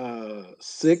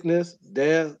 sickness,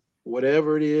 death,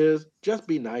 whatever it is. Just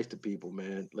be nice to people,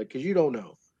 man. Like, because you don't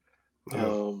know.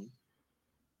 Yeah.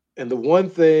 And the one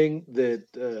thing that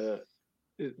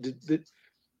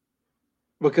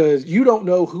because you don't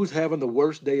know who's having the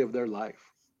worst day of their life.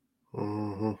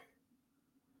 You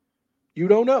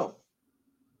don't know.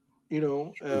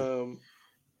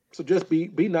 So just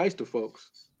be nice to folks.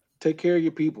 Take care of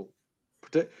your people.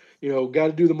 Protect. Got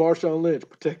to do the Marshawn Lynch.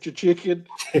 Protect your chicken.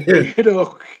 I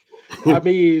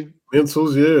mean,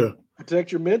 mentals, yeah.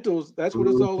 Protect your mentals. That's what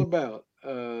it's all about.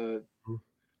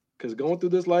 Because going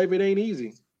through this life, it ain't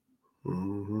easy.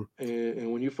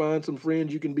 And when you find some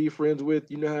friends you can be friends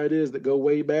with, you know how it is that go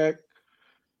way back.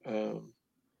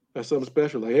 That's something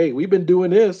special. Like, hey, we've been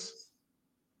doing this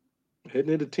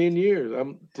heading into 10 years.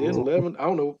 I'm 10, 11. I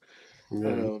don't know.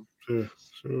 Sure,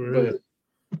 but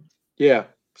yeah,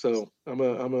 so I'm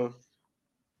gonna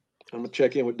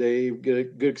check in with Dave, get a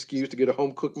good excuse to get a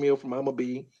home cooked meal from Mama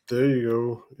B. There you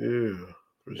go. Yeah,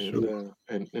 for sure.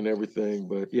 And everything.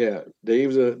 But yeah,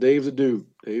 Dave's a dude.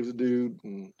 Dave's a dude,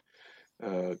 and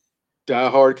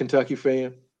diehard Kentucky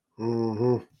fan.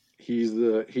 He's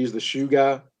the shoe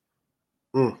guy.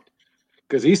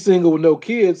 Because he's single with no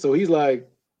kids, so he's like,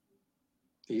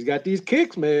 he's got these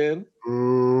kicks, man.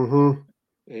 And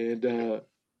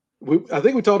I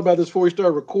think we talked about this before we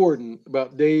started recording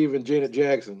about Dave and Janet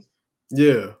Jackson.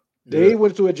 Yeah. Dave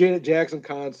went to a Janet Jackson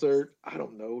concert, I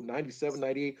don't know, 97,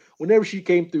 98, whenever she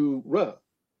came through Rupp.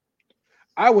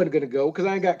 I wasn't going to go because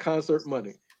I ain't got concert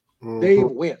money. Dave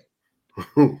went.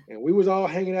 And we was all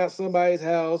hanging out at somebody's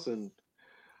house and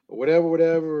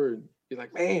whatever. And he's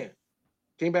like, man,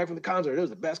 came back from the concert. It was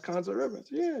the best concert ever. I said,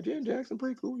 yeah, Janet Jackson,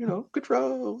 pretty cool,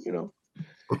 control,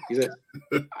 He said,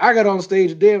 I got on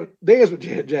stage and danced with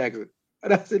Janet Jackson.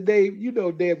 And I said, Dave, you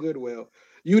know damn good well,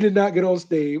 you did not get on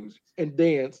stage and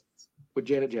dance with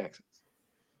Janet Jackson.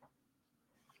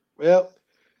 Well,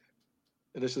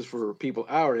 and this is for people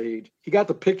our age, he got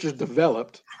the pictures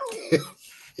developed.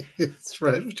 That's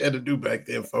right. What you had to do back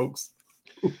then, folks.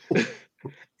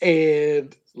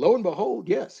 And lo and behold,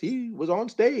 yes, he was on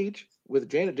stage with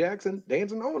Janet Jackson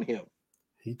dancing on him.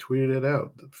 He tweeted it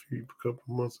out a couple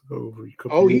months ago.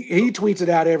 He tweets it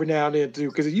out every now and then too,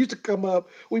 because it used to come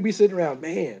up. We'd be sitting around,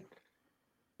 man,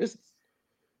 it's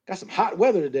got some hot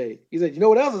weather today. He said, you know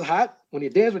what else is hot? When you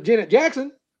dance with Janet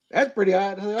Jackson. That's pretty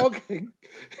odd. I said, okay.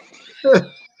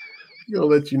 He'll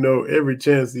let you know every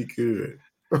chance he could.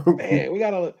 Man, we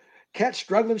got a cat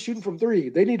struggling shooting from 3.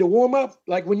 They need to warm up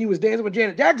like when you was dancing with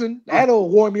Janet Jackson. That'll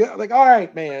warm you up. Like, all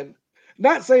right, man.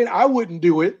 Not saying I wouldn't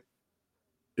do it.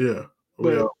 Yeah.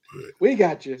 But we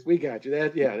got you. We got you.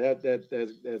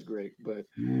 That's great. But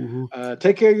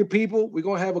take care of your people. We're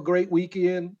gonna have a great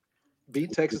weekend.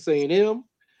 Beat Texas A&M.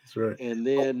 That's right. And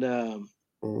then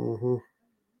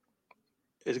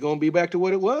it's gonna be back to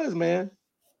what it was, man.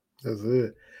 That's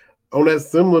it. On that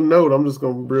similar note, I'm just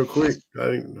gonna real quick.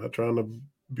 I'm not trying to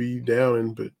be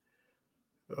downing, but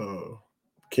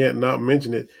can't not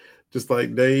mention it. Just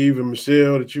like Dave and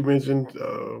Michelle that you mentioned,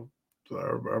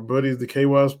 our buddies, the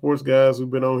KY Sports guys who've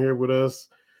been on here with us.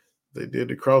 They did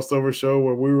the crossover show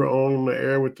where we were on the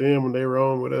air with them and they were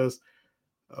on with us.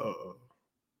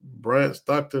 Bryant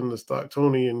Stockton, the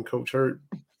Stocktonian, Coach Hurt.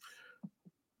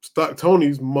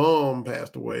 Stocktony's mom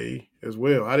passed away as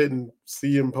well. I didn't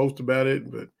see him post about it,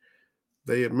 but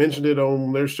they had mentioned it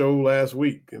on their show last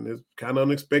week, and it's kind of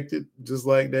unexpected, just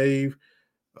like Dave.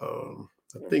 I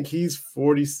think he's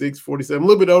 46, 47, a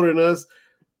little bit older than us,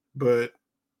 but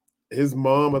his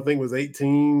mom, I think, was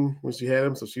 18 when she had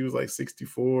him, so she was like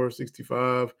 64,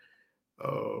 65.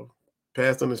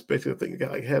 Passed unexpected. I think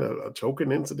had a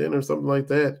choking incident or something like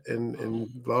that, and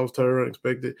lost her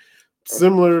unexpected.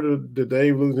 Similar to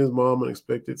Dave losing his mom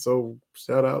unexpected. So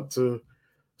shout out to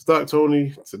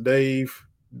Stocktony, to Dave.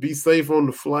 Be safe on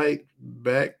the flight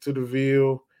back to the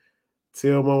Ville.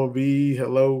 Tell Mama B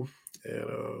hello. And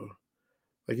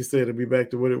like you said, it'll be back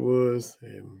to what it was.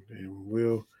 And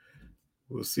we'll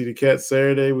see the Cats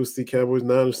Saturday. We'll see Cowboys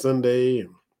Niners Sunday.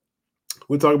 And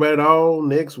we'll talk about it all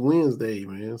next Wednesday,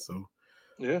 man. So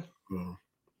yeah.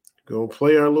 Gonna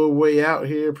play our little way out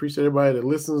here. Appreciate everybody that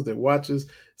listens, that watches.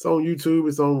 It's on YouTube.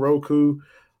 It's on Roku.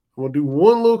 I'm going to do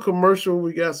one little commercial.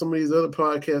 We got some of these other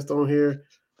podcasts on here.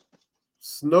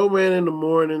 Snowman in the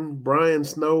Morning, Brian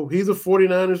Snow. He's a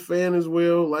 49ers fan as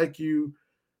well, like you.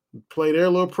 Play their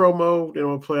little promo. Then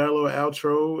we'll play our little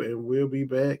outro, and we'll be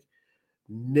back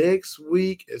next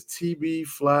week as TB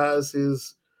flies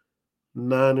his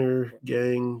Niner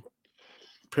gang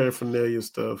paraphernalia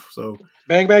stuff. So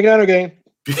bang, bang, Niner gang.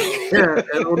 Yeah,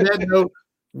 and on that note,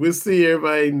 we'll see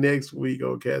everybody next week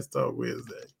on Cats Talk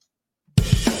Wednesday.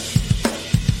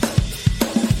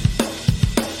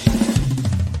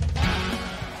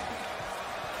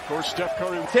 Of course, Steph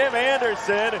Curry, Tim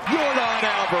Anderson, Jordan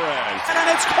Alvarez. And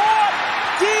it's caught!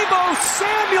 Deebo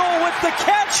Samuel with the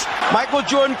catch. Michael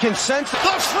Jordan can sense. The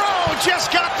throw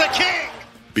just got the king.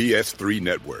 BS3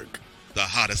 Network. The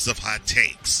hottest of hot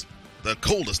takes. The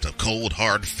coldest of cold,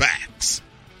 hard facts.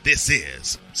 This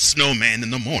is Snowman in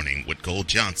the Morning with Cole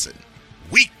Johnson.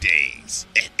 Weekdays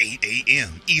at 8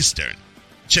 a.m. Eastern.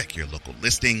 Check your local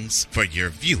listings for your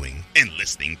viewing and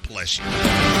listening pleasure.